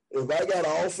 If I got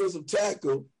an offensive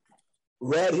tackle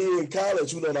right here in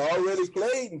college who done already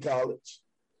played in college,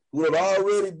 who done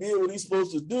already did what he's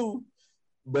supposed to do,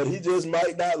 but he just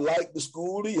might not like the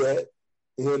school he at.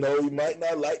 You know, he might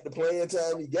not like the playing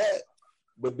time he got,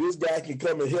 but this guy can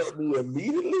come and help me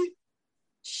immediately.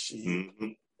 Shit. Mm-hmm.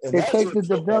 And it takes the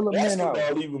development basketball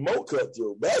out. Even more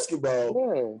cutthroat.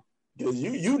 Basketball, because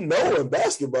you know in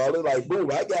basketball, it's like,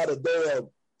 boom, I got a damn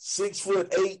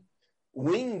 6'8"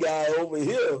 wing guy over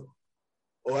here,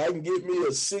 or I can get me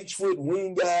a 6-foot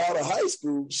wing guy out of high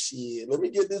school. Shit, let me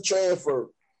get this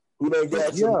transfer. Who done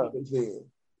got some?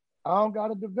 I don't got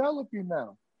to develop you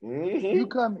now.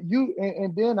 Mm-hmm.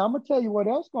 And then I'm gonna tell you what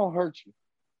else gonna hurt you.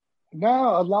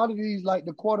 Now a lot of these, like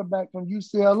the quarterback from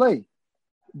UCLA,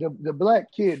 the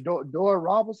black kid, Dor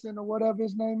Robinson or whatever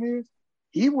his name is,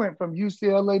 he went from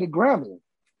UCLA to Grambling.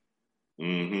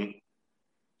 Mm-hmm.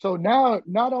 So now,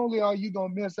 not only are you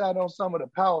gonna miss out on some of the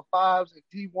Power Fives and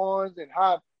D1s and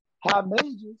high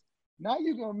majors, now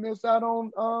you're gonna miss out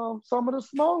on some of the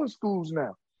smaller schools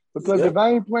now. Because if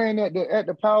I ain't playing at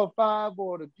the Power Five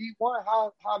or the D1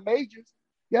 high majors,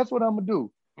 guess what I'm gonna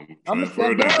do? I'm gonna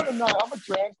step down tonight. I'm gonna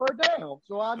transfer down,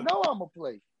 so I know I'm gonna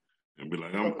play. And be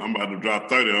like, I'm about to drop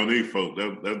 30 on these folks.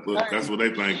 That's what they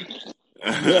think.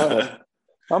 Yeah.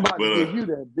 I'm about to give you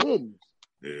that business.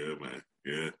 Yeah, man.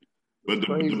 Yeah. But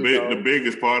the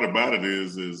biggest part about it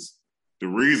is the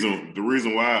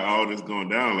reason why all this going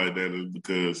down like that is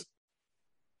because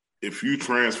if you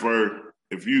transfer,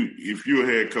 if you're a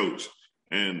head coach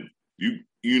and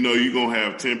you know you're gonna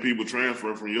have 10 people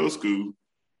transfer from your school,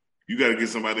 you got to get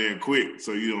somebody in quick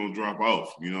so you don't drop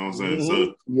off. You know what I'm saying?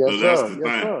 Mm-hmm. So that's the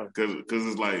thing, because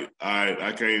it's like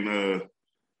I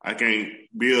can't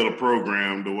build a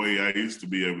program the way I used to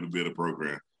be able to build a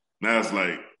program. Now it's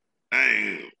like,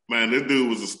 dang, man, this dude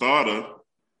was a starter.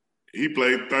 He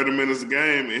played 30 minutes a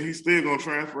game, and he's still gonna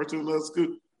transfer to another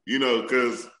school. You know,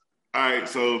 because all right,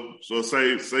 so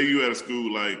say you at a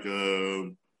school like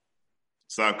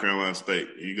South Carolina State,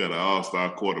 you got an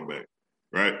all-star quarterback,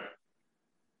 right?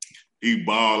 He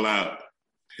ball out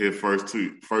his first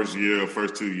 2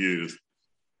 years.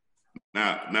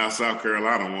 Now South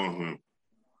Carolina wants him.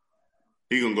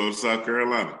 He gonna go to South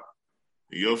Carolina.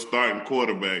 Your starting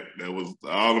quarterback that was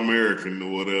All-American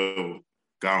or whatever,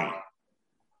 gone.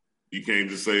 You can't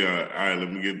just say, all right,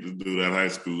 let me get this dude out of high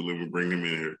school, let me bring him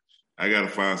in here. I got to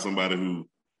find somebody who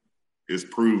is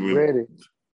proven, ready.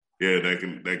 Yeah, that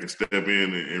can step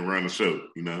in and run the show.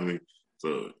 You know what I mean?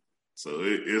 So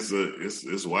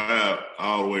it's wild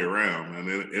all the way around,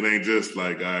 man. It ain't just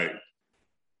like, all right,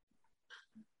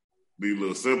 these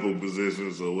little simple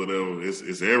positions or whatever.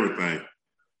 It's everything.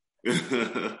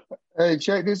 Hey,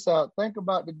 check this out. Think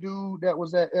about the dude that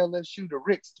was at LSU, the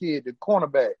Ricks kid, the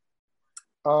cornerback.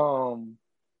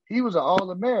 He was an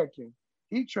All-American.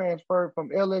 He transferred from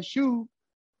LSU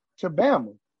to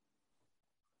Bama.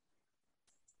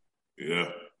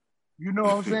 Yeah. You know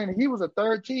what I'm saying? He was a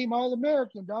third-team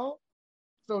All-American, dog.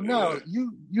 So now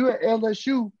you at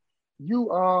LSU,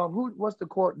 what's the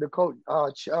coach?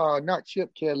 Not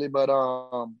Chip Kelly, but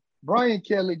Brian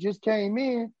Kelly just came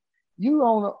in.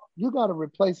 You got to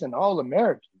replace an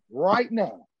All-American right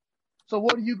now. So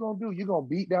what are you gonna do? You're gonna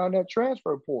beat down that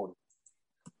transfer portal.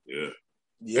 Yeah.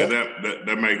 And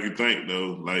that make you think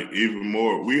though, like even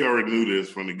more. We already knew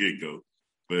this from the get-go,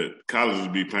 but colleges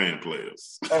be paying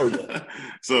players. Oh yeah.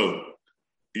 So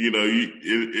you know,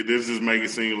 this just make it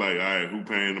seem like, all right, who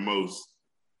paying the most?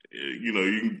 You know,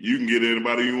 you can get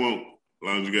anybody you want as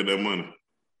long as you get that money.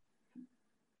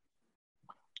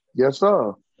 Yes,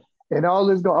 sir. And all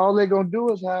they're gonna do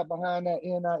is hide behind that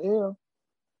NIL.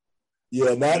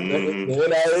 Yeah, the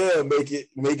NIL make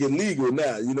it legal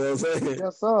now. You know what I'm saying?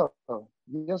 Yes, sir.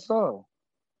 Yes, sir.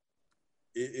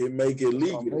 It make it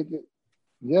legal.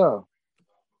 Yeah.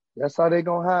 That's how they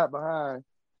gonna hide behind.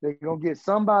 They're gonna get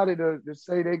somebody to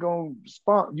say they're gonna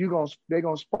sponsor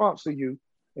you,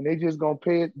 and they just gonna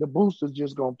pay it. The boosters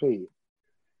just gonna pay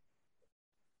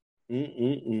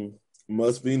it.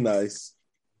 Must be nice.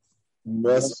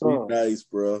 Must be nice,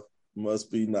 bro.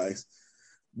 Must be nice.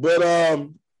 But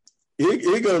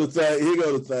here go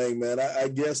the thing, man. I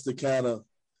guess to kind of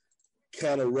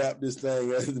wrap this thing.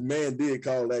 The man did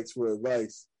call, ask for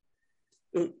advice.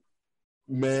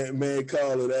 Man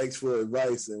called and asked for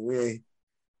advice, and we ain't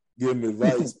give him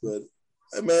advice. But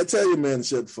man, tell your man to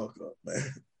shut the fuck up,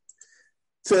 man.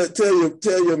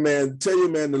 Tell your man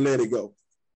to let it go,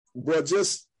 bro.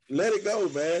 Just let it go,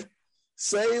 man.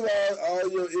 Save all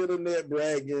your internet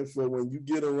bragging for when you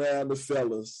get around the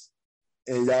fellas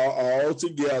and y'all all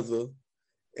together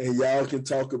and y'all can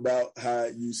talk about how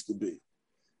it used to be.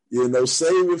 You know,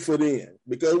 save it for then.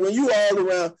 Because when you all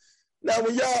around, now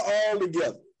when y'all all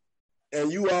together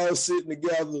and you all sitting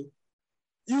together,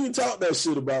 you can talk that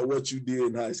shit about what you did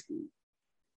in high school.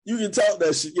 You can talk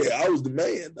that shit. Yeah, I was the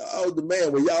man. I was the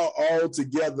man when y'all all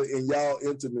together in y'all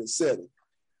intimate setting.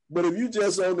 But if you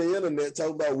just on the internet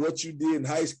talking about what you did in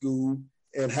high school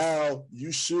and how you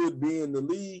should be in the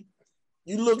league,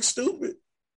 you look stupid.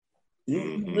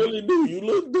 You really do. You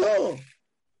look dumb.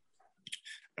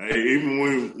 Hey, even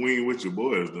when you with your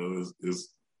boys though, it's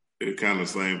kind of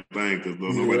the same thing because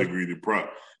nobody give you the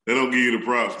prop. They don't give you the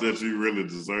props that you really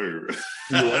deserve.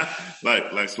 Yeah.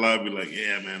 like Sly be like,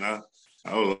 yeah, man,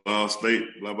 I was all state,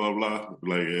 blah blah blah.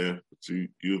 Like, yeah, but you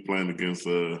was playing against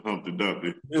Humpty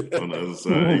Dumpty on the other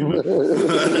side. You know?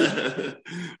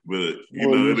 But you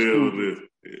know it is what it is.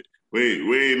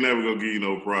 We ain't never gonna give you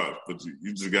no props, but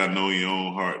you just gotta know in your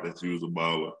own heart that you was a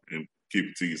baller, and keep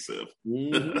it to yourself.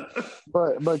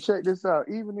 Mm-hmm. But check this out.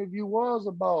 Even if you was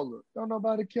a baller, don't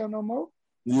nobody care no more.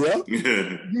 Yeah.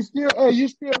 You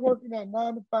still working at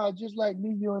 9 to 5, just like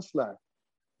me, you and Sly.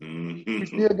 Mm-hmm. You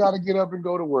still got to get up and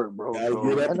go to work, bro. Gotta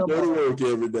get up and go to work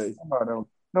every day.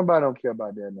 Nobody don't care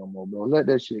about that no more, bro. Let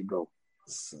that shit go.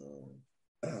 So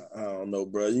I don't know,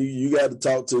 bro. You got to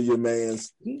talk to your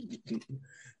mans.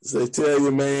 So tell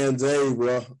your mans, hey,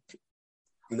 bro,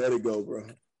 let it go, bro.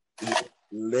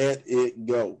 Let it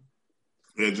go.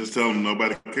 Yeah, just tell them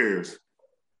nobody cares.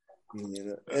 You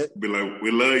know, be like,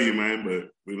 we love you, man, but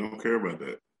we don't care about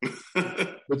that.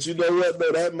 But you know what,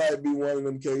 though? That might be one of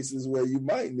them cases where you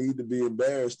might need to be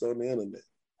embarrassed on the internet.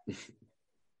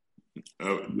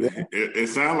 Yeah. It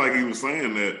sounded like he was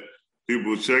saying that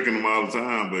people were checking him all the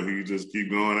time, but he just keep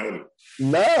going at it.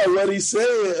 No, what he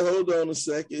said, hold on a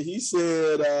second. He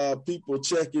said people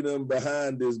checking him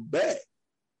behind his back.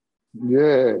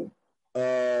 Yeah.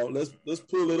 Let's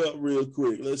pull it up real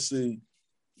quick. Let's see.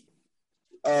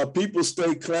 People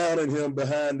stay clowning him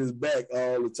behind his back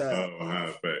all the time. Oh, behind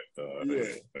his back.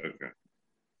 Yeah. Okay.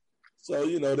 So,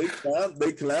 you know, they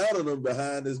clowning him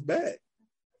behind his back.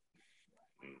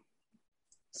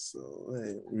 So,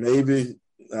 hey, maybe,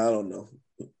 I don't know.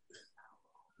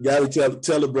 Got to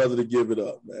tell the brother to give it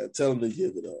up, man. Tell him to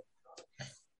give it up.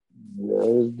 Yeah,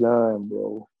 it's done,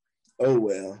 bro. Oh,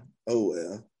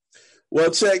 well.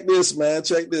 Well, check this, man.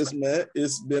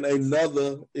 It's been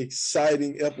another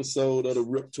exciting episode of the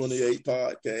RIP 28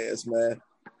 podcast, man.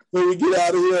 Before we get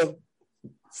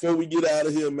out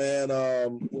of here, man,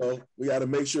 we got to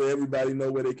make sure everybody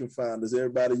know where they can find us.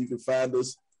 Everybody, you can find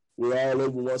us. We're all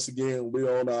over once again.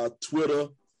 We're on our Twitter,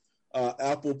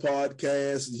 Apple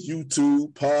Podcasts,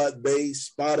 YouTube, Podbase,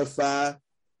 Spotify,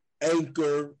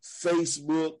 Anchor,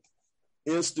 Facebook,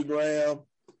 Instagram.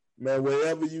 Man,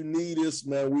 wherever you need us,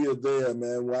 man, we are there,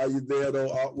 man. While you're there, though,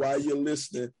 while you're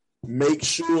listening, make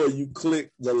sure you click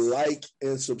the like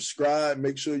and subscribe.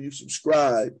 Make sure you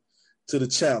subscribe to the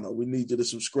channel. We need you to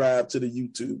subscribe to the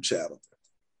YouTube channel.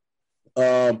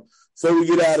 Before we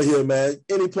get out of here, man,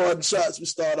 any parting shots? We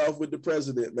start off with the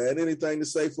president, man. Anything to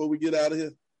say before we get out of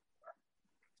here?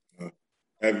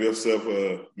 Have yourself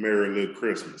a merry little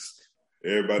Christmas.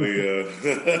 Everybody,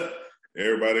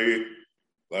 everybody.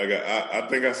 Like I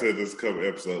think I said this a couple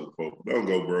episodes before. Don't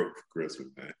go broke for Christmas,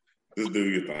 man. Just do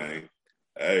your thing.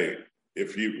 Hey,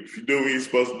 if you do what you're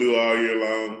supposed to do all year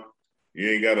long, you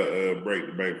ain't gotta break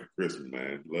the bank for Christmas,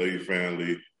 man. Love your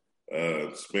family.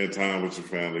 Spend time with your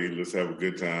family. Let's have a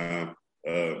good time.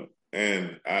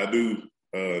 And I do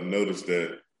notice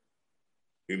that,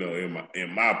 you know,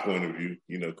 in my point of view,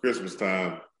 you know, Christmas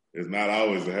time is not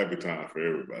always a happy time for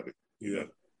everybody. You know,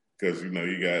 because you know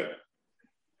you got.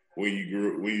 When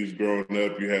you was growing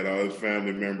up, you had all those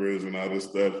family members and all this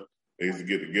stuff. They used to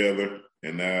get together,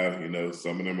 and now, you know,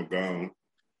 some of them are gone,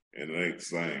 and it ain't the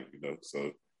same, you know.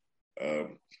 So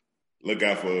look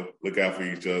out for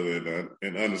each other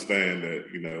and understand that,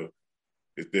 you know,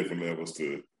 it's different levels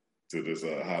to this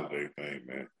holiday thing,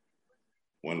 man.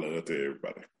 One love to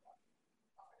everybody.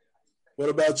 What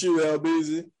about you,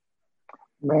 LBZ?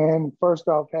 Man, first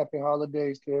off, happy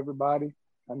holidays to everybody.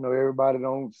 I know everybody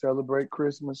don't celebrate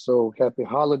Christmas, so happy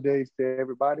holidays to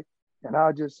everybody. And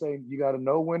I'll just say, you got to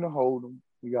know when to hold them.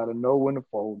 You got to know when to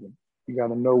fold them. You got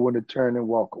to know when to turn and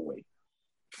walk away.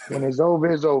 When it's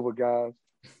over, guys.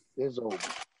 It's over.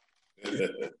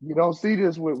 You don't see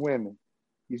this with women.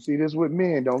 You see this with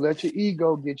men. Don't let your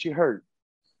ego get you hurt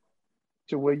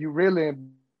to where you really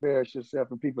embarrass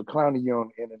yourself and people clowning you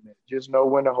on the internet. Just know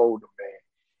when to hold them,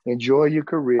 man. Enjoy your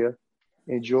career.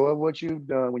 Enjoy what you've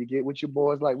done. When you get with your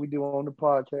boys like we do on the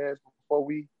podcast before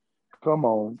we come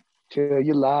on, tell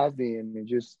your lies then and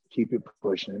just keep it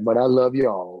pushing. But I love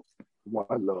y'all.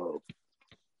 One love.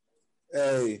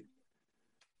 Hey,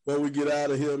 before we get out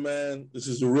of here, man, this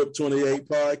is the RIP 28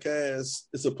 podcast.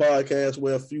 It's a podcast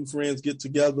where a few friends get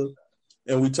together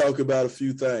and we talk about a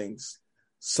few things.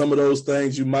 Some of those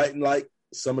things you might like,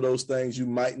 some of those things you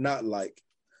might not like.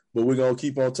 But we're going to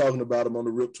keep on talking about them on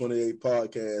the RIP 28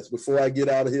 podcast. Before I get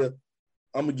out of here,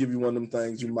 I'm going to give you one of them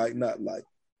things you might not like.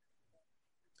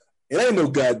 It ain't no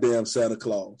goddamn Santa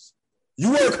Claus.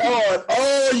 You work hard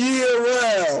all year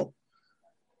round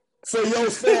for your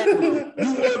family.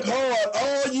 You work hard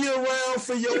all year round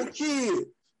for your kid,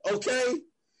 okay?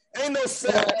 Ain't no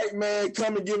fat white man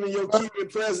coming giving your kid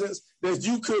presents that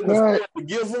you couldn't afford to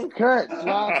give them.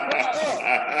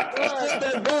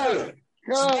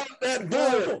 Stop that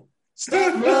bull.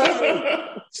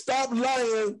 Stop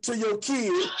lying to your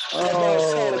kid about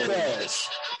Santa Claus.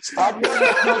 Stop lying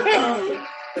to your kid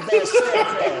about Santa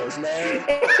Claus, man.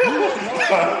 You work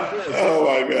hard for that. Oh,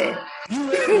 my God. You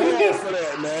work hard for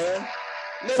that, man.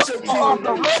 Let your kids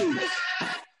know too.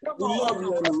 We love you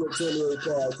on the Rip 28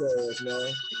 podcast, man.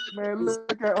 Man,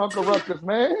 look at Uncle Ruckus,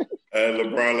 man. Hey,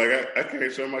 LeBron, like I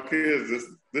can't show my kids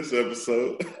this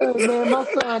episode. Hey, man, my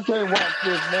son can't watch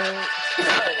this, man.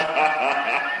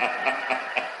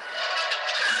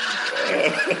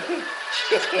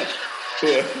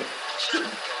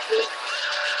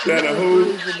 Shanna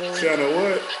who? Shanna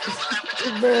what?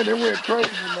 This man, it went crazy,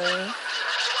 man.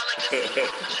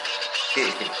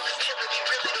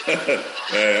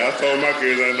 Hey, I told my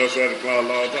kids I know Santa Claus a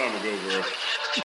long time ago, bro.